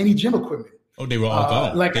selling any gym equipment. Oh, they were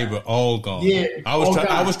all gone. They were all gone. Yeah, I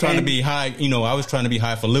was trying to be high. I was trying to be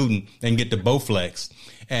highfalutin and get the Bowflex,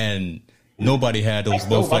 and nobody had those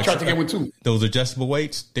Bowflex. I tried to get one too. Those adjustable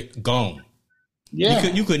weights, gone. Yeah,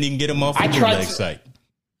 you couldn't even get them off the bootleg site.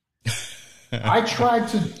 I tried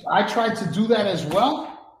to do that as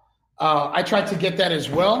well. I tried to get that as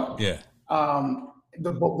well. Yeah.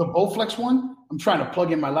 The Bowflex one. I'm trying to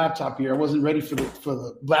plug in my laptop here. I wasn't ready for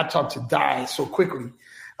the laptop to die so quickly.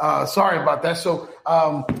 Sorry about that. So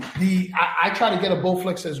I try to get a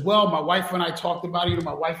Bowflex as well. My wife and I talked about it.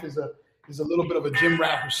 My wife is a little bit of a gym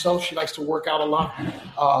rat herself. She likes to work out a lot.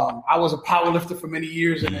 I was a power lifter for many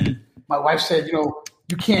years, and then my wife said,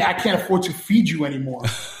 I can't afford to feed you anymore.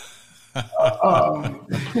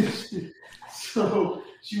 So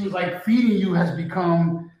she was like, feeding you has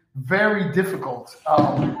become very difficult.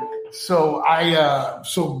 So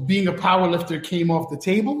being a power lifter came off the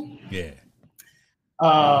table. Yeah.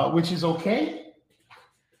 Which is okay.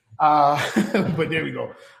 But there we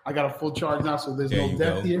go. I got a full charge now, so there's no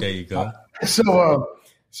depth here. There you go.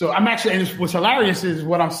 So I'm actually, and what's hilarious is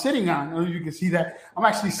what I'm sitting on. I don't know if you can see that. I'm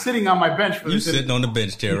actually sitting on my bench. You're sitting on the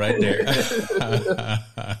bench chair right there.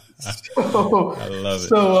 I love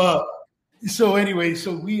it. So anyway,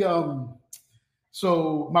 so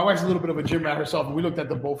my wife's a little bit of a gym rat herself, and we looked at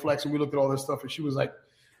the Bowflex and we looked at all this stuff, and she was like,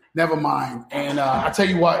 never mind. And I tell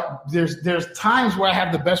you what, there's times where I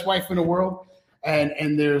have the best wife in the world,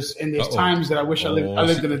 and there's times that I wish I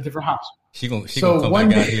lived in a different house. She gonna come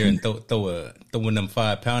back out here and throw one of them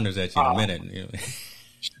 5-pounders at you in a minute.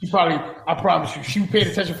 I promise you, she paid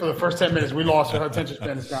attention for the first 10 minutes. We lost her. Her attention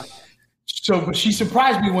span is gone. So, but she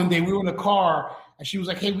surprised me one day. We were in the car, and she was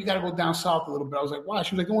like, "Hey, we got to go down south a little bit." I was like, "Why?"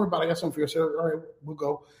 She was like, "Don't worry about it. I got something for you." I said, "All right, we'll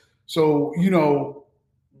go." So,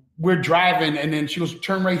 we're driving, and then she goes,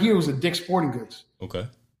 "Turn right here." It was a Dick's Sporting Goods. Okay.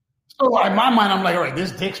 So in my mind, I'm like, all right,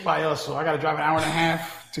 this Dick's by us, so I got to drive an hour and a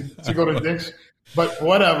half to go to Dick's. But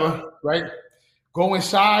whatever, right? Go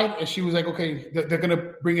inside, and she was like, okay, they're going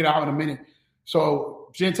to bring it out in a minute. So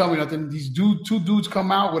she didn't tell me nothing. These two dudes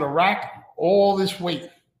come out with a rack, all this weight.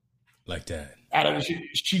 Like that.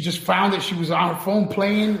 She just found it. She was on her phone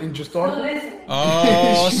playing and just thought.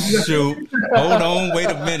 Oh, shoot. Hold on. Wait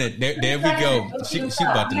a minute. There we go. She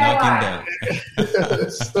about to knock him down.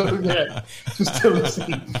 So, yeah. Just to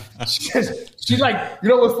listen. She's like, you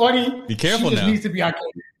know what's funny? Be careful she just now. Needs to be on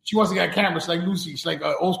camera. She wants to get on camera. She's like Lucy. She's like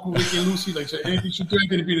old school Ricky and Lucy. Like, anything she do,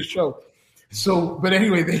 anything to be the show. So, but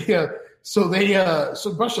anyway, they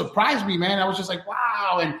Brush surprised me, man. I was just like,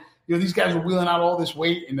 wow. And, these guys were wheeling out all this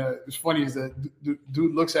weight, and it's funny is the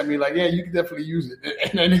dude looks at me like, yeah, you can definitely use it.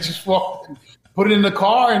 And then he just walked and put it in the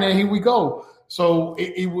car, and then here we go. So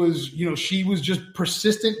it was, she was just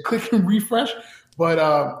persistent, click and refresh,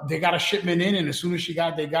 but they got a shipment in, and as soon as they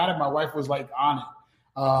got it, my wife was like on it.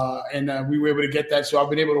 And we were able to get that. So I've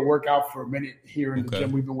been able to work out for a minute here in the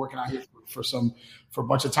gym. We've been working out here for a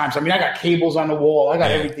bunch of times. I mean, I got cables on the wall. I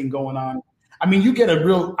got everything going on. I mean, you get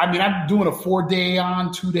I'm doing a 4-day on,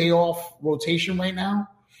 2-day off rotation right now.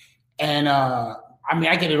 And, I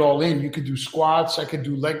get it all in. You could do squats. I could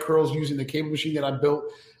do leg curls using the cable machine that I built.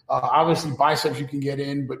 Obviously, biceps you can get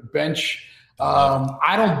in, but bench.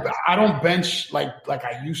 I don't bench like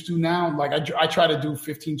I used to now. Like I try to do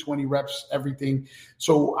 15, 20 reps, everything.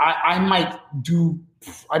 So I might do,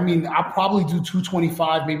 I'll probably do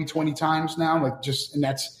 225, maybe 20 times now. And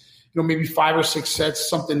that's, maybe 5 or 6 sets,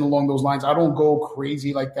 something along those lines. I don't go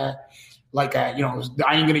crazy like that. I ain't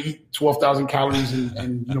going to eat 12,000 calories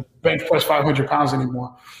and bench press 500 pounds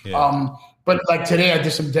anymore. Yeah. But like today, I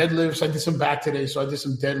did some deadlifts. I did some back today. So I did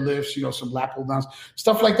some deadlifts, some lat pull downs,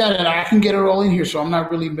 stuff like that. And I can get it all in here. So I'm not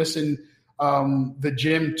really missing the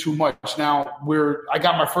gym too much. Now I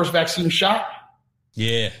got my first vaccine shot.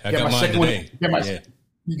 Yeah. I got mine today.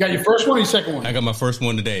 You got your first one or your second one? I got my first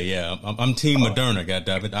one today. Yeah, I'm Team Moderna.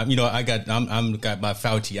 Goddammit. I'm got my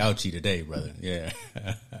Fauci ouchie today, brother. Yeah.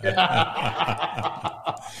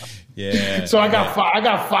 Yeah. So I got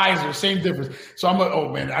Pfizer. Same difference. So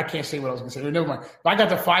I can't say what I was gonna say. Never mind. But I got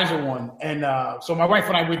the Pfizer one, and so my wife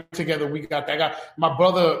and I went together. We got that. I got my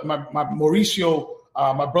brother, my Mauricio.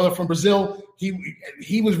 My brother from Brazil,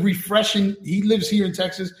 he was refreshing. He lives here in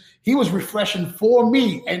Texas. He was refreshing for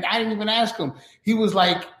me, and I didn't even ask him. He was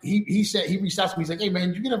like, he said, he reached out to me. He's like, hey, man,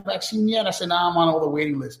 did you get a vaccine yet? I said, nah, I'm on all the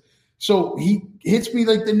waiting list. So he hits me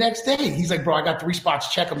like the next day. He's like, bro, I got 3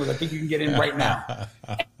 spots. Check them. I think you can get in right now.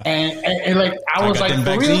 and like, I was like, for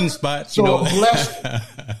vaccine real? Spots, so blessed.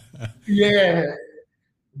 Yeah.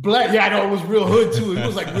 Yeah, I know it was real hood too. It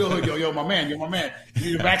was like real hood. Yo, my man. You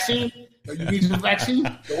need a vaccine? You need some vaccine?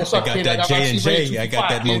 Yo, what's up, kid? I got that J&J. I got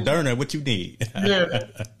that Moderna. What you need? Yeah.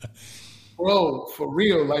 Bro, for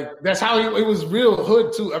real. Like, that's how it was real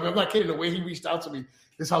hood too. I'm not kidding. The way he reached out to me,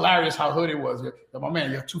 it's hilarious how hood it was. Yo, my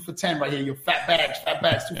man, you're 2 for 10 right here. You're fat bags,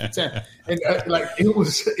 2 for 10. And it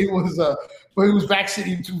was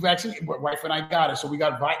vaccine, 2 vaccines. My wife and I got it. So we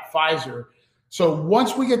got Pfizer. So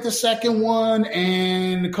once we get the second one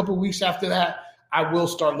and a couple of weeks after that, I will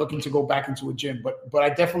start looking to go back into a gym. But I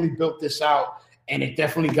definitely built this out, and it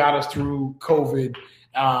definitely got us through COVID.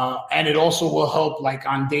 And it also will help like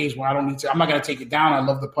on days where I don't need to. I'm not going to take it down. I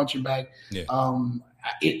love the punching bag. Yeah.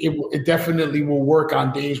 It definitely will work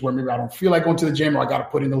on days where maybe I don't feel like going to the gym, or I got to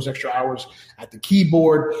put in those extra hours at the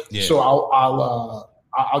keyboard. Yeah. So I'll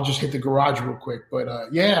just hit the garage real quick.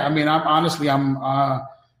 But yeah, I mean,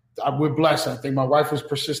 we're blessed. I think my wife was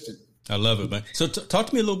persistent. I love it, man. So talk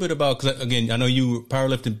to me a little bit about, because again, I know you were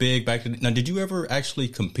powerlifting big back then. Now, did you ever actually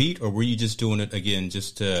compete, or were you just doing it again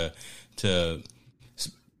just to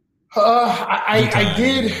I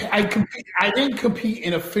did. I didn't compete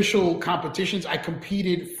in official competitions. I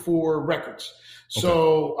competed for records.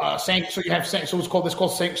 So, okay. So it's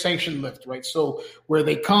called sanctioned lift, right? So where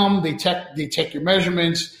they come, they take your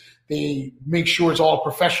measurements, they make sure it's all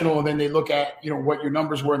professional, and then they look at, what your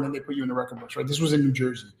numbers were, and then they put you in the record books, right? This was in New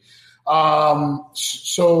Jersey.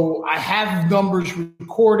 So I have numbers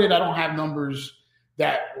recorded. I don't have numbers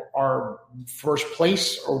that are first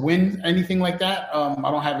place or win, anything like that. I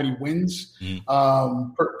don't have any wins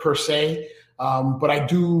per se, but I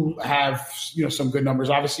do have some good numbers.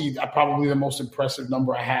 Obviously, probably the most impressive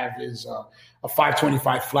number I have is a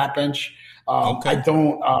 525 flat bench. Okay. I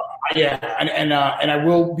don't, and I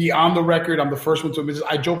will be on the record. I'm the first one to admit this.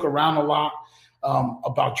 I joke around a lot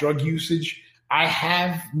about drug usage. I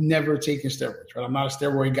have never taken steroids, right? I'm not a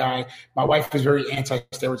steroid guy. My wife is very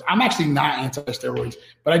anti-steroids. I'm actually not anti-steroids,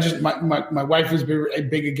 but my wife is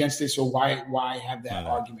big against it. So why have that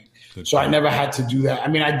argument? So I never had to do that. I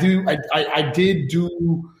mean, I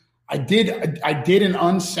did an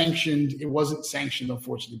unsanctioned, it wasn't sanctioned,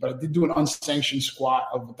 unfortunately, but I did do an unsanctioned squat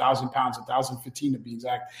of 1,000 pounds, 1,015 to be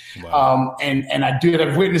exact. Wow. And I did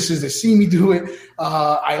have witnesses that see me do it.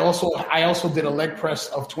 I also did a leg press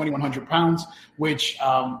of 2,100 pounds, which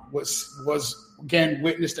was again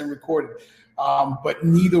witnessed and recorded. But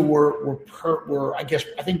neither were I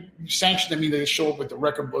think sanctioned. I mean, they show up with the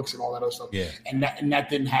record books and all that other stuff. Yeah. And that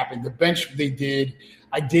didn't happen. The bench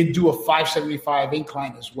I did do a 575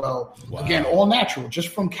 incline as well. Wow. Again, all natural, just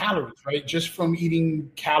from calories, right? Just from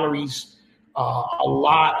eating calories, a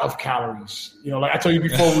lot of calories. Like I told you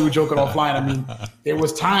before, we were joking offline. I mean, there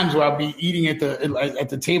was times where I'd be eating at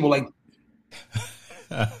the table, like,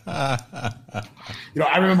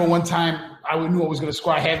 I remember one time I knew I was going to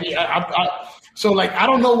squat heavy. So like, I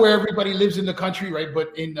don't know where everybody lives in the country, right?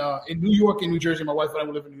 But in New York and New Jersey, my wife and I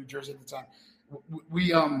were living in New Jersey at the time.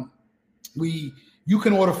 You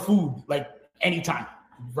can order food like anytime,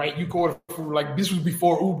 right? You can order food, like this was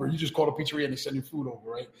before Uber. You just call a pizzeria and they send you food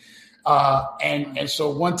over, right? And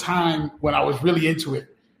so one time when I was really into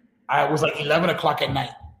it, I was like 11 o'clock at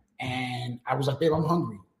night, and I was like, babe, I'm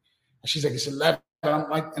hungry. And she's like, it's 11.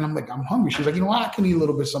 And I'm like, I'm hungry. She's like, you know what? I can eat a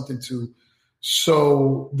little bit of something too.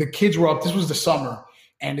 So the kids were up. This was the summer.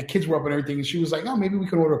 And the kids were up and everything. And she was like, oh, maybe we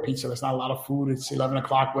can order a pizza. That's not a lot of food. It's 11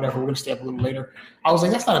 o'clock, whatever. We're going to stay up a little later. I was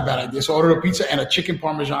like, that's not a bad idea. So I ordered a pizza and a chicken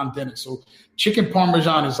Parmesan dinner. So chicken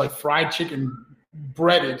Parmesan is like fried chicken,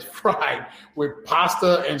 fried with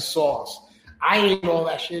pasta and sauce. I ate all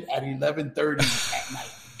that shit at 11:30 at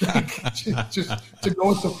night. just to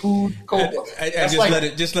go into food.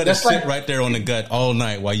 Just let it sit right there on the gut all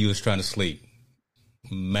night while you was trying to sleep.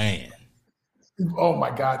 Man. Oh my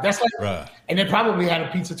God. That's like, bruh. And then probably had a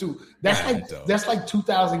pizza too. That's like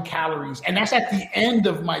 2,000 calories. And that's at the end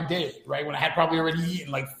of my day, right? When I had probably already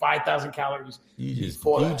eaten like 5,000 calories. You just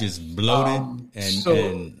bloated.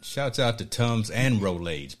 And shouts out to Tums and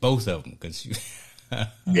Rolaids, both of them. Cause you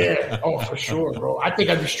yeah. Oh, for sure, bro. I think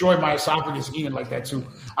I destroyed my esophagus eating like that too.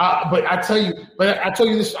 But I tell you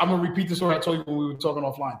this, I'm going to repeat this story I told you when we were talking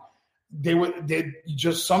offline. They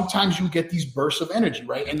just, sometimes you get these bursts of energy,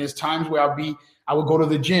 right? And there's times where I would go to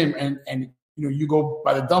the gym and you go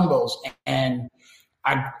by the dumbbells, and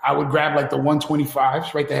I would grab like the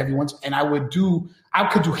 125s, right? The heavy ones. And I could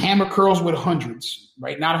do hammer curls with hundreds,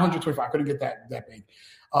 right? Not 125. I couldn't get that big.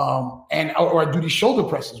 Or I do these shoulder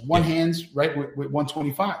presses, one hands, right? With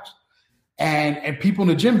 125s. And people in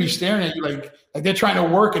the gym be staring at you like they're trying to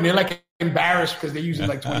work, and they're like embarrassed because they're using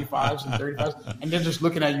like 25s and 35s, and they're just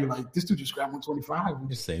looking at you like, this dude just grabbed 125. I'm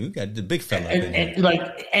just saying, we got the big fella.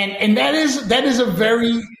 And that is a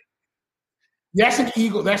very, that's an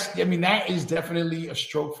ego. That is definitely a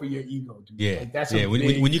stroke for your ego, dude. Yeah. Like, that's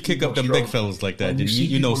when you kick up them big fellas like that, then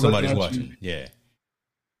you know somebody's watching. Yeah.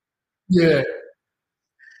 Yeah.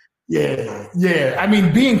 Yeah. I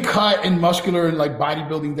mean, being cut and muscular and like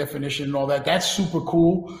bodybuilding definition and all that, that's super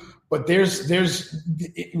cool. But there's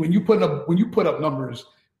when you put up numbers,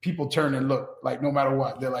 people turn and look, like, no matter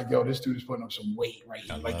what, they're like, yo, this dude is putting up some weight right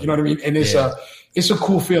here. Like, you know what I mean? And it's a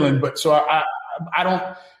cool feeling. But so I don't,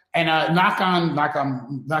 And knock on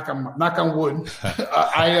wood.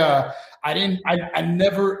 I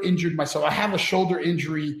never injured myself. I have a shoulder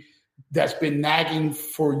injury that's been nagging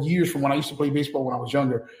for years from when I used to play baseball when I was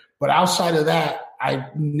younger. But outside of that, I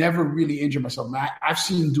never really injured myself. I've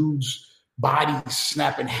seen dudes' bodies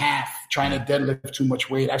snap in half trying to deadlift too much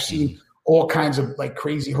weight. I've seen all kinds of like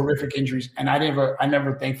crazy, horrific injuries, and I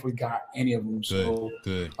never thankfully got any of them.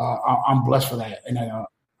 Good. I'm blessed for that, and I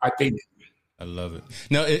think I love it.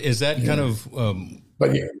 Now, is that kind of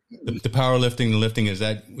but yeah, the powerlifting, the lifting? Is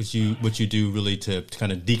that what you do really to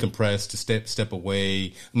kind of decompress, to step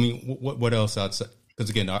away? I mean, what else outside? Because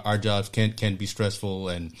again, our jobs can be stressful,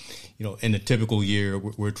 and in a typical year,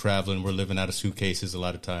 we're traveling, we're living out of suitcases a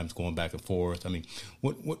lot of times, going back and forth. I mean,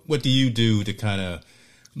 what do you do to kind of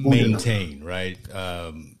maintain, right?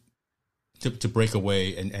 To break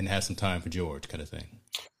away and have some time for George, kind of thing.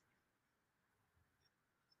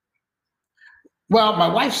 Well, my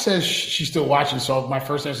wife says she's still watching, so my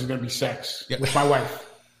first answer is going to be sex with my wife.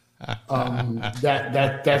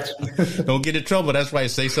 That's don't get in trouble. That's why I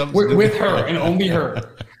say something with her and only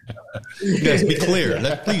her. Let's be clear.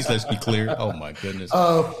 Let's be clear. Oh my goodness.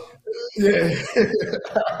 Yeah.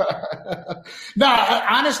 No,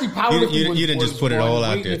 honestly, powerlifting. You didn't just put it all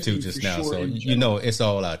out there too just now, so it's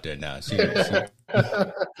all out there now.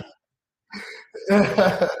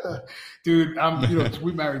 Dude,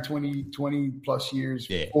 we married 20 plus years,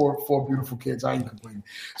 four beautiful kids. I ain't complaining.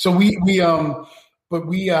 So we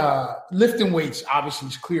lifting weights obviously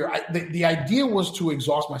is clear. The idea was to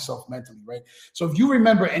exhaust myself mentally, right? So if you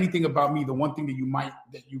remember anything about me, the one thing that you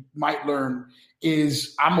might learn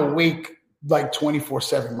is I'm awake like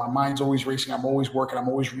 24/7. My mind's always racing. I'm always working. I'm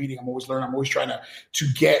always reading. I'm always learning. I'm always trying to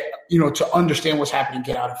get, to understand what's happening,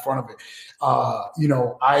 get out in front of it.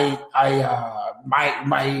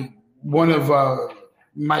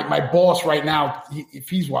 My boss right now, if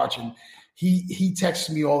he's watching, he texts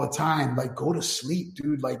me all the time, like, go to sleep,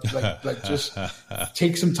 dude. Like just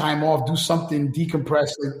take some time off, do something, decompress.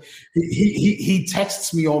 Like, he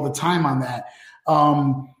texts me all the time on that.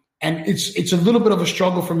 And it's a little bit of a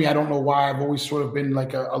struggle for me. I don't know why. I've always sort of been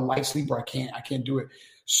like a light sleeper. I can't do it.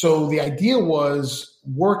 So the idea was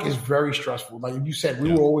work is very stressful. Like you said,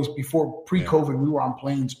 we were always, before pre-COVID, we were on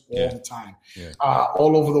planes all the time,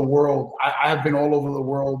 all over the world. I've been all over the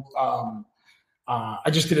world.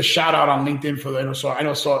 I just did a shout out on LinkedIn for that. So I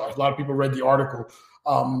know a lot of people read the article.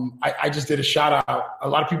 I just did a shout out. A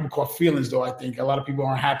lot of people caught feelings, though. I think a lot of people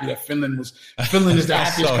aren't happy that Finland is the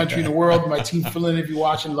happiest country in the world. My team, Finland, if you're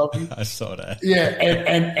watching, love you. I saw that. Yeah,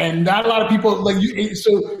 and not a lot of people like you.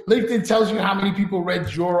 So LinkedIn tells you how many people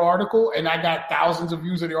read your article, and I got thousands of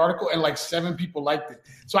views of the article, and like 7 people liked it.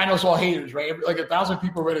 So I know it's all haters, right? Like 1,000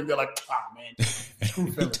 people read it, they're like, man, screw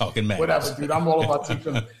Finland. Talking mad. Whatever, dude. I'm all about Team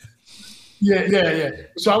Finland. Yeah.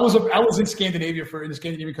 So I was in Scandinavia in the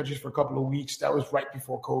Scandinavian countries for a couple of weeks. That was right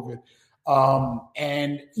before COVID.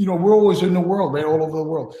 And we're always in the world, right? All over the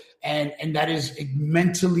world. And that is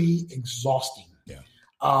mentally exhausting. Yeah.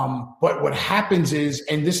 But what happens is,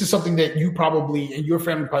 and this is something that you probably, and your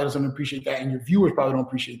family probably doesn't appreciate that, and your viewers probably don't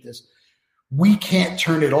appreciate this. We can't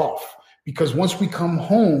turn it off, because once we come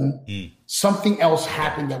home, something else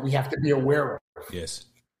happened that we have to be aware of. Yes.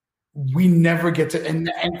 We never get to, and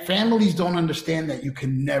families don't understand that you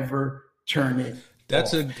can never turn it.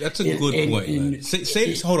 That's a good point.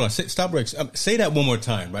 Hold on. Stop, Rex. Say that one more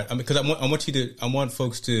time, right? I mean, because I want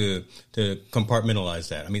folks to compartmentalize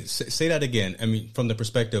that. I mean, say that again. I mean, from the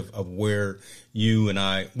perspective of where you and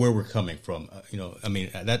where we're coming from. I mean,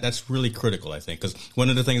 that's really critical, I think, because one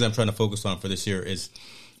of the things I'm trying to focus on for this year is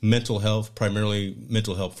mental health, primarily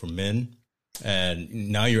mental health for men.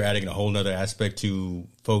 And now you're adding a whole nother aspect to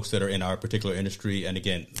folks that are in our particular industry. And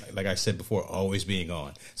again, like I said before, always being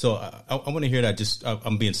on. So I want to hear that.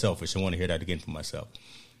 I'm being selfish. I want to hear that again for myself.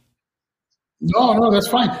 No, that's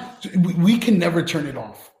fine. We can never turn it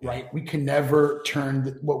off, right? We can never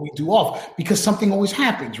turn what we do off, because something always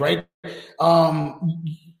happens, right? I'll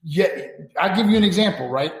give you an example,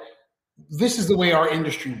 right? This is the way our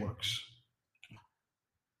industry works.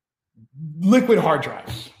 Liquid hard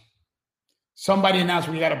drives. Somebody announced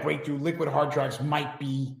we got a breakthrough. Liquid hard drives might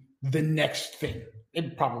be the next thing.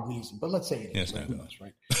 It probably isn't, but let's say it is. Who knows,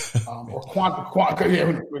 right? Or quantum,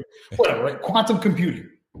 whatever, right? Quantum computing,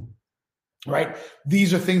 right?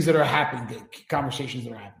 These are things that are happening, conversations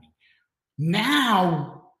that are happening.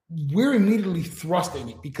 Now we're immediately thrust in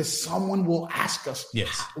it, because someone will ask us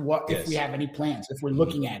if we have any plans, if we're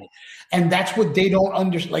looking at it. And that's what they don't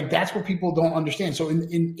understand. Like, that's what people don't understand. So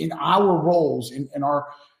in our roles, in our,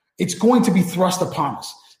 it's going to be thrust upon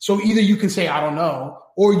us. So either you can say, I don't know,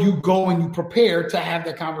 or you go and you prepare to have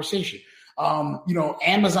that conversation.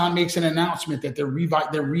 Amazon makes an announcement that they're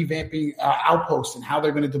revamping Outposts and how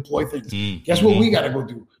they're going to deploy things. Guess what we got to go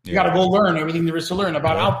do? We got to go learn everything there is to learn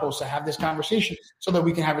about Outposts to have this conversation so that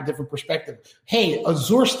we can have a different perspective. Hey,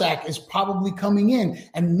 Azure Stack is probably coming in,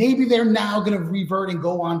 and maybe they're now going to revert and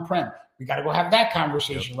go on-prem. We got to go have that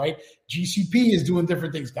conversation, right? GCP is doing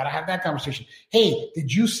different things. Got to have that conversation. Hey,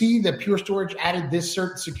 did you see that Pure Storage added this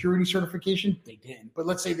security certification? They didn't, but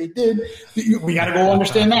let's say they did. We got to go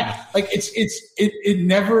understand that. Like it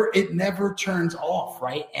never turns off,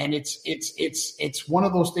 right? And it's one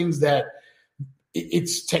of those things that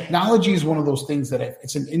technology is one of those things that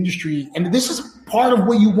it's an industry, and this is part of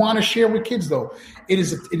what you want to share with kids. Though it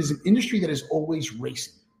is an industry that is always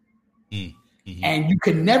racing. And you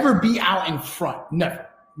can never be out in front. Never.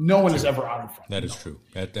 No one is ever out in front. That is true.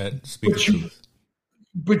 That speaks truth.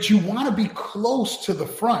 But you want to be close to the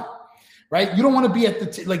front, right? You don't want to be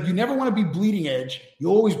at you never want to be bleeding edge. You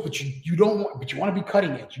always, but you want to be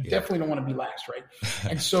cutting edge. You definitely don't want to be last, right?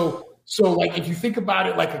 And so like if you think about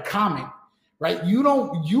it like a comet, right?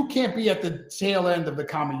 You can't be at the tail end of the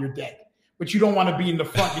comet. You're dead. But you don't want to be in the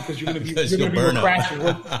front because you're going to be crashing.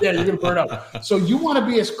 Yeah, you're going to burn up. So you want to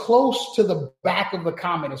be as close to the back of the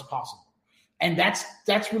comet as possible. And that's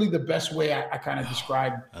really the best way I kind of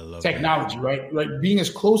describe technology, right? Like being as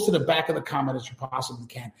close to the back of the comet as you possibly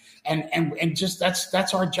can. And just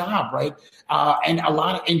that's our job, right? And a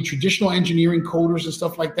lot in traditional engineering coders and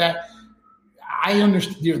stuff like that, I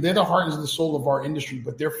understand they're the heart and the soul of our industry,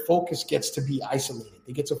 but their focus gets to be isolated.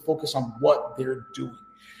 They get to focus on what they're doing.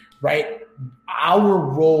 Right? Our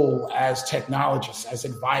role as technologists, as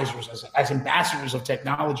advisors, as ambassadors of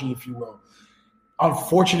technology, if you will,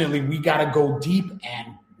 unfortunately, we got to go deep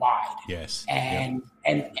and wide. Yes. And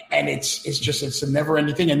it's a never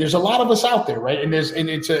ending thing. And there's a lot of us out there, right? I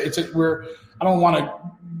don't want to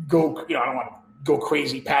go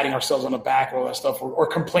crazy patting ourselves on the back or all that stuff or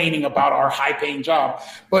complaining about our high paying job,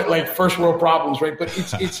 but like first world problems, right? But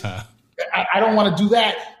it's I don't want to do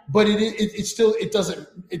that, but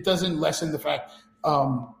it doesn't lessen the fact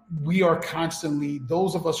we are constantly,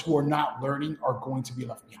 those of us who are not learning are going to be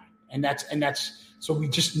left behind, and that's so we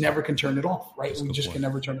just never can turn it off, right? We just can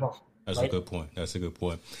never turn it off. That's a good point. That's a good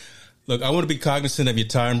point. Look, I want to be cognizant of your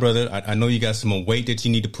time, brother. I know you got some weight that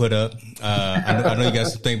you need to put up. I know you got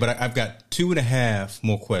some things, but I've got 2.5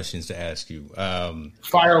 more questions to ask you.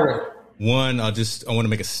 Fire away. One, I want to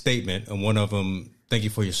make a statement, and one of them, thank you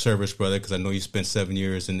for your service, brother, because I know you spent 7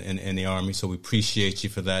 years in the Army, so we appreciate you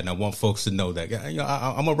for that. And I want folks to know that. I'm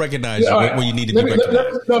gonna recognize you where you need to be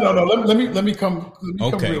recognized. No. Let me come.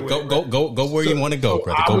 Okay, go where you want to go,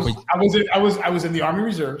 brother. I was in the Army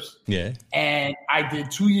Reserves. Yeah, and I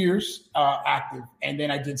did 2 years active, and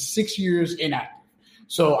then I did 6 years inactive.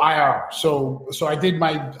 So IR. So I did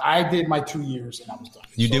my 2 years, and I was done.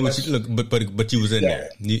 You did what you look, but you was in there.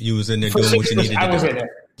 You was in there doing what you needed to do. I was in there.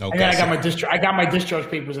 Okay, and then I got my discharge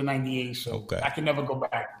papers in '98, so I can never go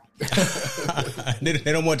back.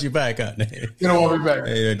 They don't want you back, huh? They don't want me back.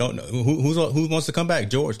 They don't know who wants to come back.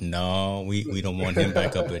 George? No, we don't want him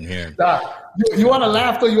back up in here. Nah, you want to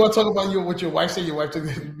laugh though? You want to talk about what your wife said? Your wife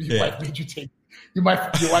made you take. Your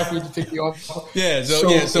wife made you take the offer. Yeah,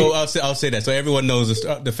 so I'll say that. So everyone knows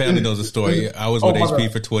the family knows the story. I was with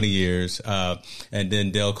HP for 20 years, and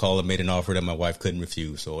then Dell called and made an offer that my wife couldn't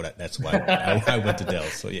refuse. So that's why I went to Dell.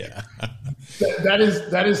 So yeah, that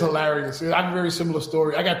is hilarious. I have a very similar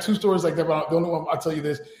story. I got 2 stories like that, but the only one I'll tell you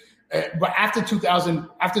this. But after 2001,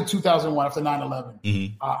 after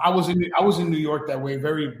 9/11, I was in New York that way.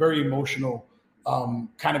 Very very emotional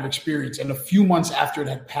kind of experience. And a few months after it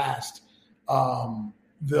had passed,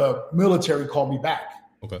 the military called me back.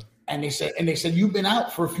 Okay. And they said, you've been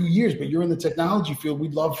out for a few years, but you're in the technology field.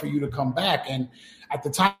 We'd love for you to come back. And at the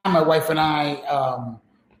time, my wife and I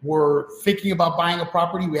were thinking about buying a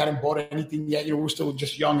property. We hadn't bought anything yet. We were still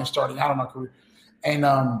just young and starting out in our career. And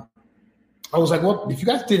I was like, well, if you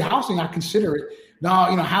guys did housing, I'd consider it. No,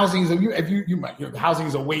 housing is housing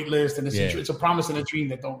is a wait list, and it's a promise and a dream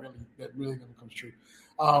that really never comes true.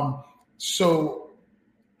 So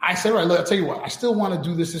I said, all right, look, I'll tell you what, I still want to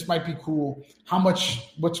do this. This might be cool. How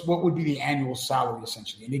much, what would be the annual salary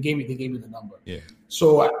essentially? And they gave me the number. Yeah.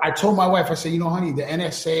 So I told my wife, I said, honey, the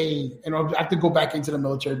NSA, I have to go back into the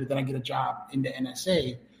military, but then I get a job in the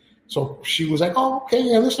NSA. So she was like, oh, okay,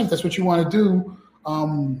 yeah, listen, if that's what you want to do,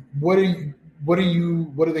 what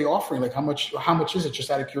are they offering? Like, how much is it, just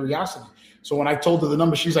out of curiosity? So when I told her the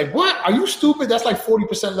number, she's like, what? Are you stupid? That's like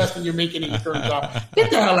 40% less than you're making in your current job. Get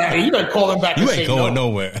the hell out of here. You better call them back. You ain't going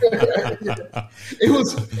nowhere. It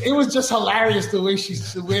was just hilarious the way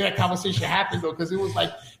that conversation happened, though, because it was like,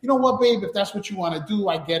 you know what, babe, if that's what you want to do,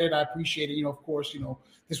 I get it. I appreciate it. Of course,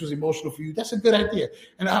 this was emotional for you. That's a good idea.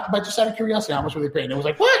 And but just out of curiosity, how much were they paying? It was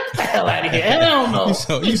like, what? Get the hell out of here. I don't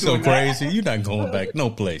know. You're so crazy. You're not going back no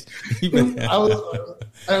place. I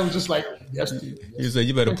was just like, yes. You said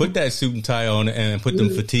you better put that suit and tie on and put them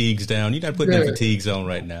fatigues down. You're not putting them fatigues on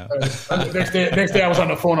right now. Next day I was on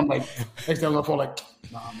the phone. I'm like,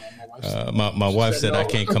 nah, man, my wife said no. I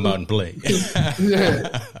can't come out and play.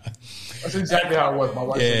 Yeah, that's exactly how it was. My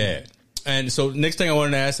wife said no. And so next thing I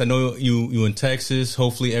wanted to ask, I know you in Texas.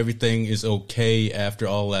 Hopefully everything is okay after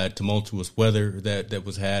all that tumultuous weather that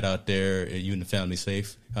was had out there. Are you and the family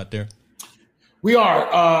safe out there? We are.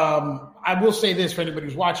 I will say this for anybody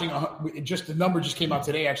who's watching. Just the number just came out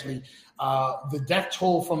today. Actually, the death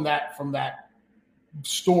toll from that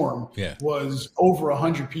storm was over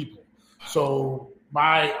 100 people. So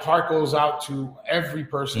my heart goes out to every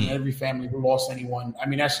person, every family who lost anyone. I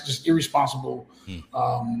mean, that's just irresponsible.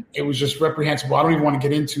 It was just reprehensible. I don't even want to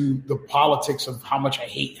get into the politics of how much I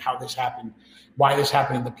hate how this happened, why this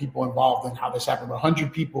happened, and the people involved and how this happened.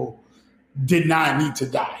 100 people did not need to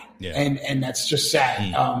die. Yeah. And that's just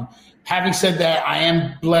sad. Having said that, I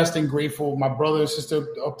am blessed and grateful. My brother and sister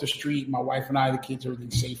up the street, my wife and I, the kids, everything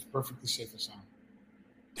safe, perfectly safe and sound.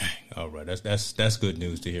 All right, that's good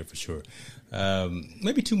news to hear for sure.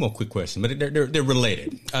 Maybe two more quick questions, but they're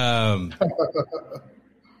related.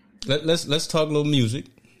 Let's talk a little music.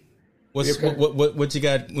 What you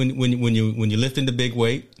got when you lifting the big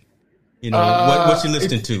weight? You know what you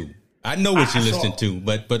listening to? I know what you listening to,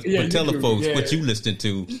 but tell the folks what you listening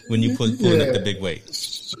to when you pulling up the big weight.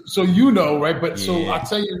 So right? But so I'll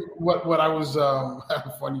tell you what I was.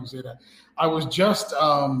 Funny you say that. I was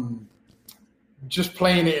just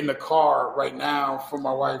playing it in the car right now for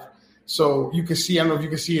my wife. So you can see, I don't know if you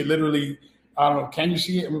can see it literally. I don't know. Can you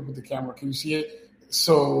see it? Let me put the camera. Can you see it?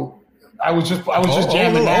 So I was just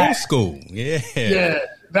jamming that. Old school. Yeah. Yeah.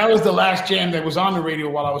 That was the last jam that was on the radio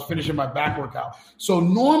while I was finishing my back workout. So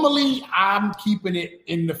normally I'm keeping it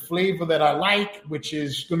in the flavor that I like, which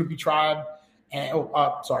is going to be Tribe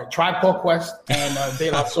Called Quest and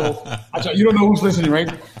De La Soul. You don't know who's listening, right?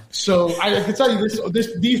 So I can tell you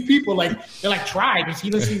these people, like, they're like, Tribe, is he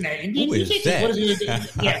listening to that Indian music? What is he listening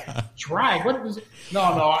to? Yeah, Tribe. What is it?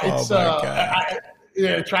 No,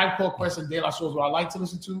 it's Tribe Called Quest and De La Soul is what I like to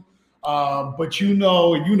listen to. But you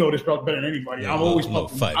know this probably better than anybody. I'm always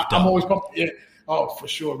pumping. I'm always pumping. Yeah. Oh, for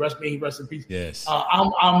sure. Rest in peace. Yes.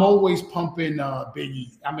 I'm always pumping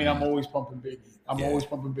Biggie. I mean, I'm always pumping Biggie. Always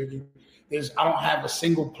pumping Biggie. I don't have a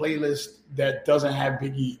single playlist that doesn't have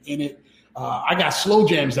Biggie in it. I got slow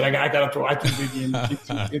jams that I got to throw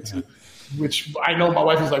Biggie into, which I know my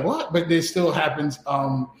wife is like, what? But it still happens.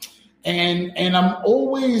 And I'm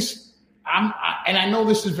always. And I know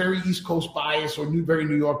this is very East Coast bias or very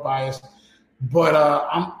New York bias, but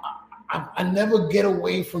I never get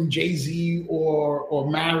away from Jay-Z or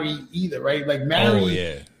Mary either, right? Like Mary. Oh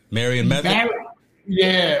yeah, Mary and Method.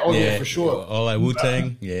 Yeah, for sure. All that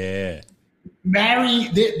Wu-Tang. Mary,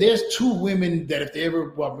 there's two women that if they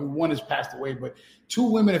ever, one has passed away, but two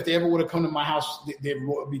women, if they ever would have come to my house, they'd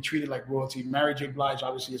be treated like royalty. Mary J. Blige,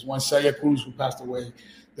 obviously, is one. Celia Cruz, who passed away,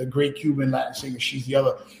 the great Cuban Latin singer, she's the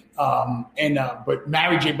other. But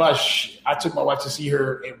Mary J. Blige, I took my wife to see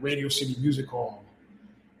her at Radio City Music Hall.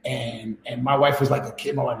 And my wife was like a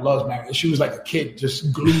kid. My wife loves Mary. She was like a kid,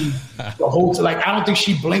 just glued the whole time. Like, I don't think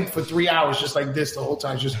she blinked for 3 hours, just like this the whole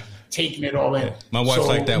time, just taking it all in. My wife's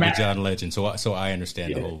like that with John Legend, so I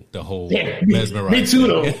understand the whole mesmerizing. Me too,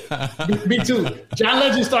 though. Me too. John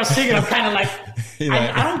Legend starts singing. I'm kind of like,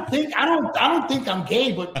 I don't think I'm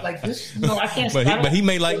gay, but like this, I can't. But he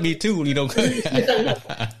may like me too,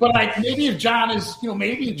 But like maybe if John is,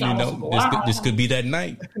 maybe if John wants to go out, this could be that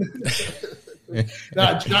night.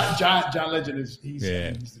 No, John Legend he's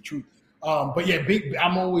the truth. But yeah,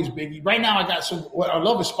 I'm always Biggie. Right now, what I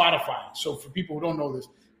love is Spotify. So for people who don't know this,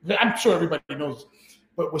 I'm sure everybody knows.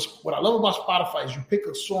 But what I love about Spotify is you pick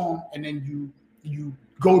a song and then you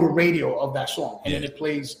go to radio of that song and then it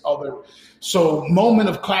plays other. So "Moment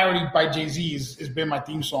of Clarity" by Jay-Z has been my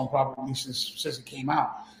theme song probably since it came out.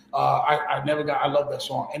 I love that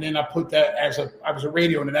song, and then I put that as a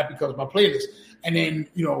radio, and then that becomes my playlist. And then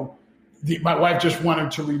my wife just wanted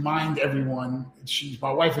to remind everyone.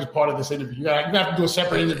 My wife is part of this interview. You have to do a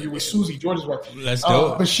separate interview with Susie, George's wife. Let's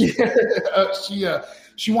do it. But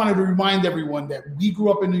she wanted to remind everyone that we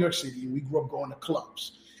grew up in New York City and we grew up going to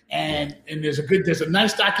clubs. And there's a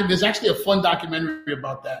nice document. There's actually a fun documentary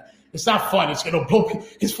about that. It's not fun. It'll blow.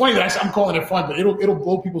 It's funny that I'm calling it fun, but it'll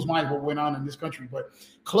blow people's minds what went on in this country. But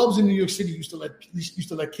clubs in New York City used to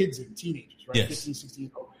let kids in, teenagers, right? Yes. 15, 16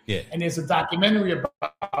 years old. Yeah. And there's a documentary about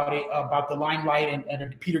it, about the Limelight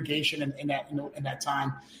and Peter Gation and that, in that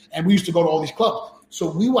time. And we used to go to all these clubs. So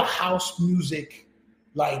we were house music,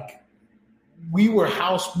 like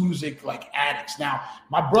addicts. Now,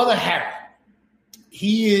 my brother Harry,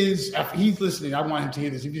 he's listening. I want him to hear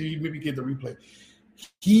this. He maybe get the replay.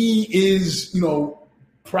 He is,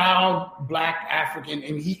 proud Black African,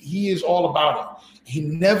 and he is all about it. He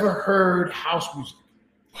never heard house music.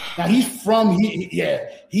 Now he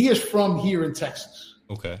is from here in Texas.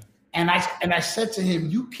 Okay. And I said to him,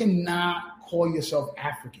 you cannot call yourself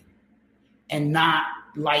African and not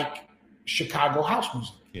like Chicago house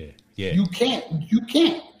music. Yeah. You can't.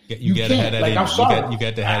 Yeah, you gotta have that in you. I'm sorry. You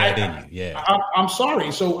got to have that in you. Yeah. I'm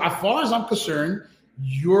sorry. So as far as I'm concerned,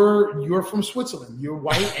 you're from Switzerland. You're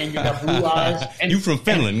white and you got blue eyes. And you from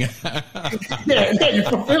Finland. yeah, you're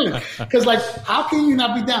from Finland. Because how can you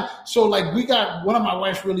not be down? So we got one of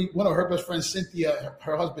her best friends, Cynthia,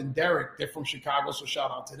 her husband Derek. They're from Chicago, so shout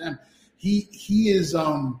out to them. He's a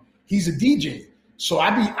DJ. So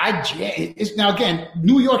it's now again,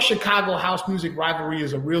 New York, Chicago house music rivalry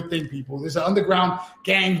is a real thing, people. There's an underground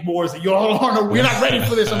gang wars that you all aren't. We're not ready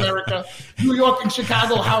for this, America. New York and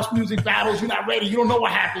Chicago house music battles. You're not ready. You don't know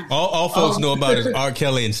what happened. All folks know about is R.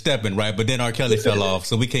 Kelly and Steppin', right? But then R. Kelly fell off,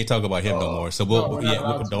 so we can't talk about him no more. So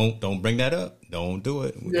don't bring that up. Don't do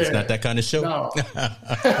it. Yeah. It's not that kind of show. No.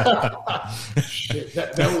 Shit,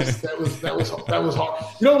 that was hard.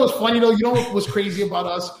 You know what's funny though? You know what was crazy about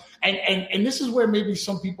us? And this is where maybe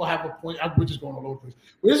some people have a point. We're just going all over the place.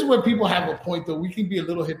 This is where people have a point, though. We can be a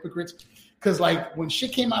little hypocrites. Because, when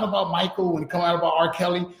shit came out about Michael, when it came out about R.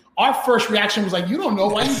 Kelly, our first reaction was you don't know.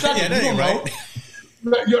 Why you talking? That ain't right.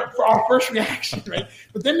 Our first reaction, right?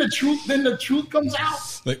 But then the truth comes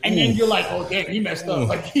out. And then you're like, oh, damn, he messed up.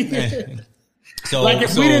 So,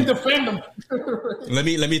 if we didn't defend him. let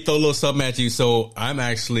me throw a little something at you. So I'm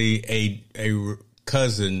actually a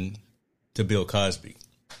cousin to Bill Cosby.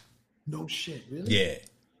 No shit, really? Yeah.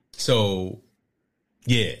 So,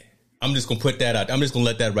 yeah. I'm just going to put that out. I'm just going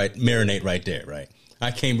to let that marinate right there, right? I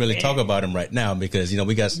can't really talk about him right now because,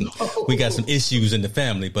 we got some issues in the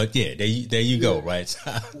family, but yeah, there you go, right?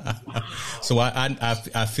 So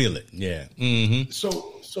I feel it. Yeah. Mm-hmm.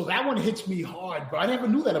 So that one hits me hard, bro. I never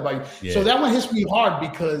knew that about you. Yeah. So that one hits me hard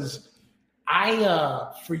because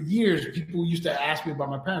for years, people used to ask me about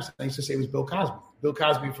my parents. I used to say it was Bill Cosby. Bill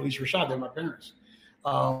Cosby and Felicia Rashad, they're my parents.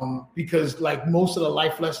 Because most of the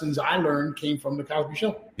life lessons I learned came from the Cosby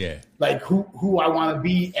Show. Yeah. Who I want to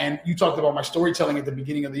be. And you talked about my storytelling at the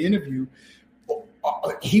beginning of the interview.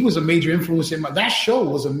 He was a major influence that show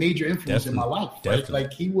was a major influence in my life.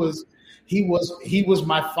 Right? He was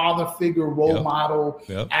my father figure, role model,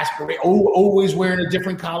 aspiration, always wearing a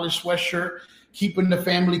different college sweatshirt, keeping the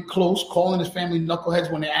family close, calling his family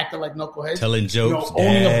knuckleheads when they acted like knuckleheads. Telling jokes.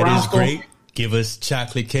 Owning a brownstone. Great. Give us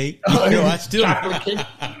chocolate cake. I still chocolate cake.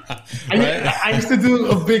 I used to do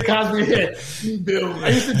a big Cosby hit. Bill. I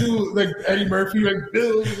used to do Eddie Murphy,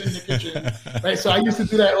 Bill was in the kitchen. Right. So I used to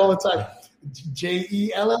do that all the time.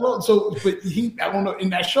 JELLO. So, but I don't know. In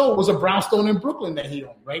that show was a brownstone in Brooklyn that he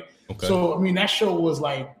owned. Right. Okay. So that show was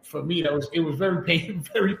for me. It was very painful.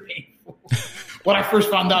 Very painful. When I first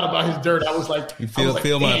found out about his dirt, I was like, you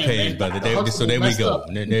feel my pain, brother. So there we go.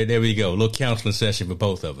 There we go. A little counseling session for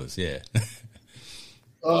both of us. Yeah.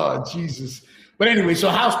 Oh, Jesus. But anyway, so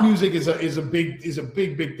house music is a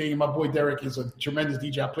big thing. My boy Derek is a tremendous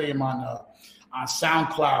DJ. I play him on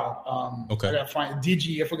SoundCloud. Okay. I gotta find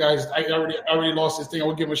Digi. I forgot I already lost his thing. I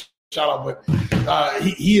will give him a shout out, but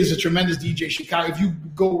he is a tremendous DJ. Chicago. If you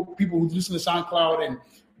go, people who listen to SoundCloud and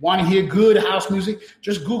want to hear good house music,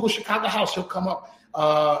 just Google Chicago house. He'll come up.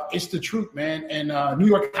 It's the truth, man. And New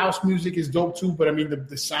York house music is dope too. But I mean,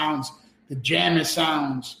 the sounds, the jamming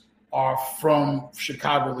sounds are from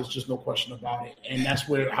Chicago. There's just no question about it. And that's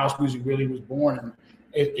where house music really was born. And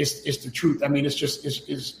it's the truth. I mean, it's just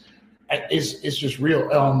real.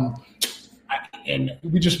 And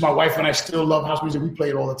my wife and I still love house music. We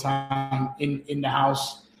play it all the time in the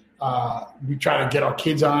house. We try to get our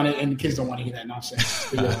kids on it, and the kids don't want to hear that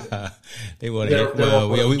nonsense. They want to hear.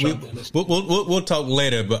 We'll talk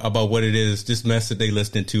later about what it is, this mess that they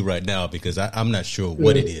listening to right now, because I'm not sure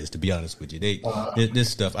what it is, to be honest with you.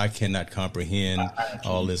 This stuff I cannot comprehend.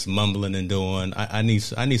 All this mumbling and doing. I need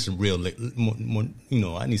some real,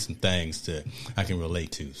 I need some things I can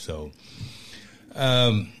relate to. So,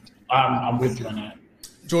 I'm with you on that.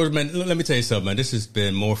 George, man, let me tell you something, man. This has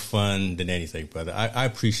been more fun than anything, brother. I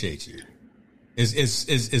appreciate you.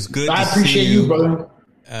 It's good. I appreciate you, brother.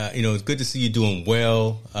 It's good to see you doing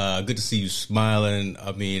well. Good to see you smiling.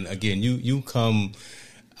 I mean, again, you come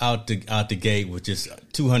out the gate with just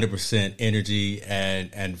 200% energy,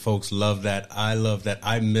 and folks love that. I love that.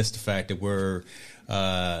 I miss the fact that we're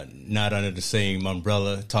not under the same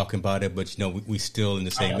umbrella talking about it, but we still in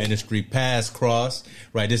the same industry, paths cross,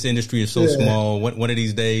 right? This industry is so small. One of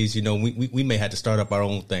these days, we may have to start up our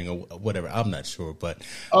own thing or whatever. I'm not sure, but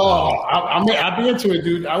I'd be into it,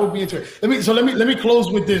 dude. I would be into it. Let me close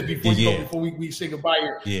with this before we say goodbye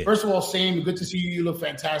here. Yeah. First of all, Sam, good to see you. You look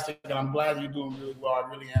fantastic, and I'm glad you're doing really well. I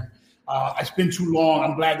really am. It's been too long.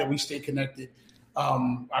 I'm glad that we stay connected.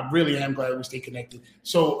 I really am glad we stay connected.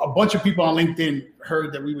 So a bunch of people on LinkedIn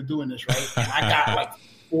heard that we were doing this, right? And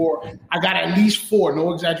I got at least 4,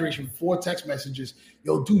 no exaggeration, 4 text messages.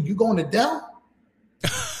 Yo, dude, you going to Dell?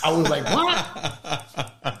 I was like,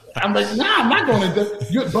 what? I'm like, nah, I'm not going to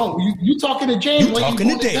Dell. You talking to James? You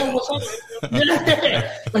talking to Dell? What's up?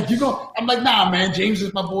 Yeah. Like, I'm like, nah, man, James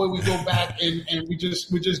is my boy. We go back and we're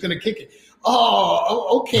just going to kick it.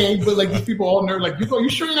 Oh, okay. But like these people all nerd, like, you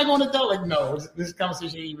sure you're not going to Dell? Like, no, this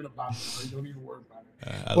conversation ain't even about it. So you don't even worry about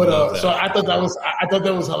it. So I thought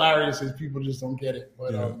that was hilarious as people just don't get it.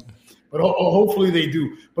 But hopefully they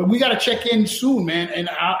do. But we got to check in soon, man. And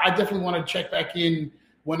I definitely want to check back in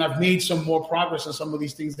when I've made some more progress on some of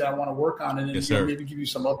these things that I want to work on, and then maybe give you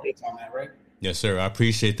some updates on that, right? Yes, sir. I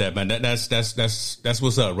appreciate that, man. That's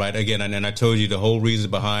what's up, right? Again, and I told you the whole reason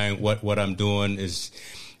behind what I'm doing is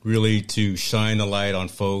really to shine a light on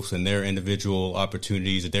folks and their individual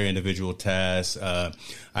opportunities and their individual tasks.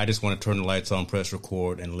 I just want to turn the lights on, press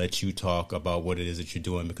record, and let you talk about what it is that you're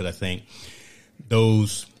doing, because I think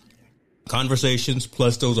those conversations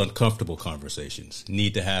plus those uncomfortable conversations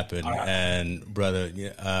need to happen. And brother,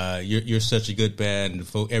 you're such a good man.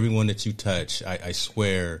 For everyone that you touch, I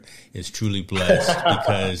swear is truly blessed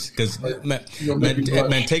because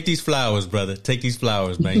man, take these flowers, brother. Take these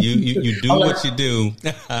flowers, man. You do what you do,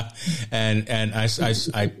 and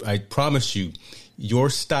I promise you,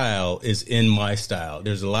 your style is in my style.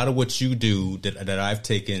 There's a lot of what you do that I've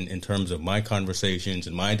taken in terms of my conversations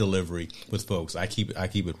and my delivery with folks. I keep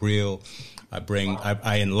it real.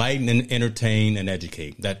 I enlighten and entertain and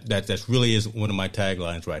educate. That really is one of my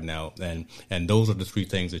taglines right now. And those are the 3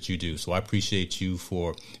 things that you do. So I appreciate you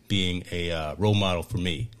for being a role model for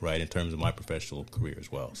me, right, in terms of my professional career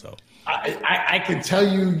as well. So I can tell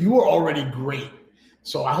you are already great.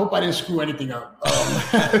 So I hope I didn't screw anything up.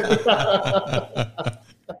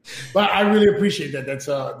 But I really appreciate that.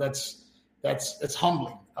 That's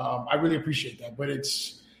humbling. I really appreciate that. But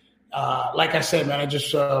it's like I said, man. I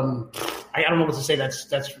just I don't know what to say.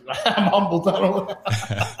 That's I'm humbled. I don't know.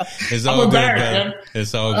 It's all good, brother. Man.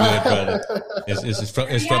 It's all good, brother.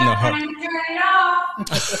 It's from the heart.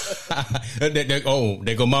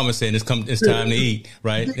 There go Mama saying it's time to eat,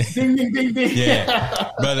 right? Ding, ding, ding, ding.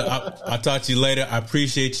 Yeah, brother. I'll talk to you later. I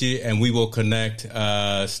appreciate you, and we will connect.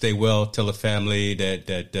 Stay well. Tell the family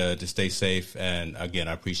that to stay safe. And again,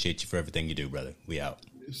 I appreciate you for everything you do, brother. We out.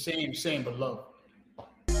 Same, but love.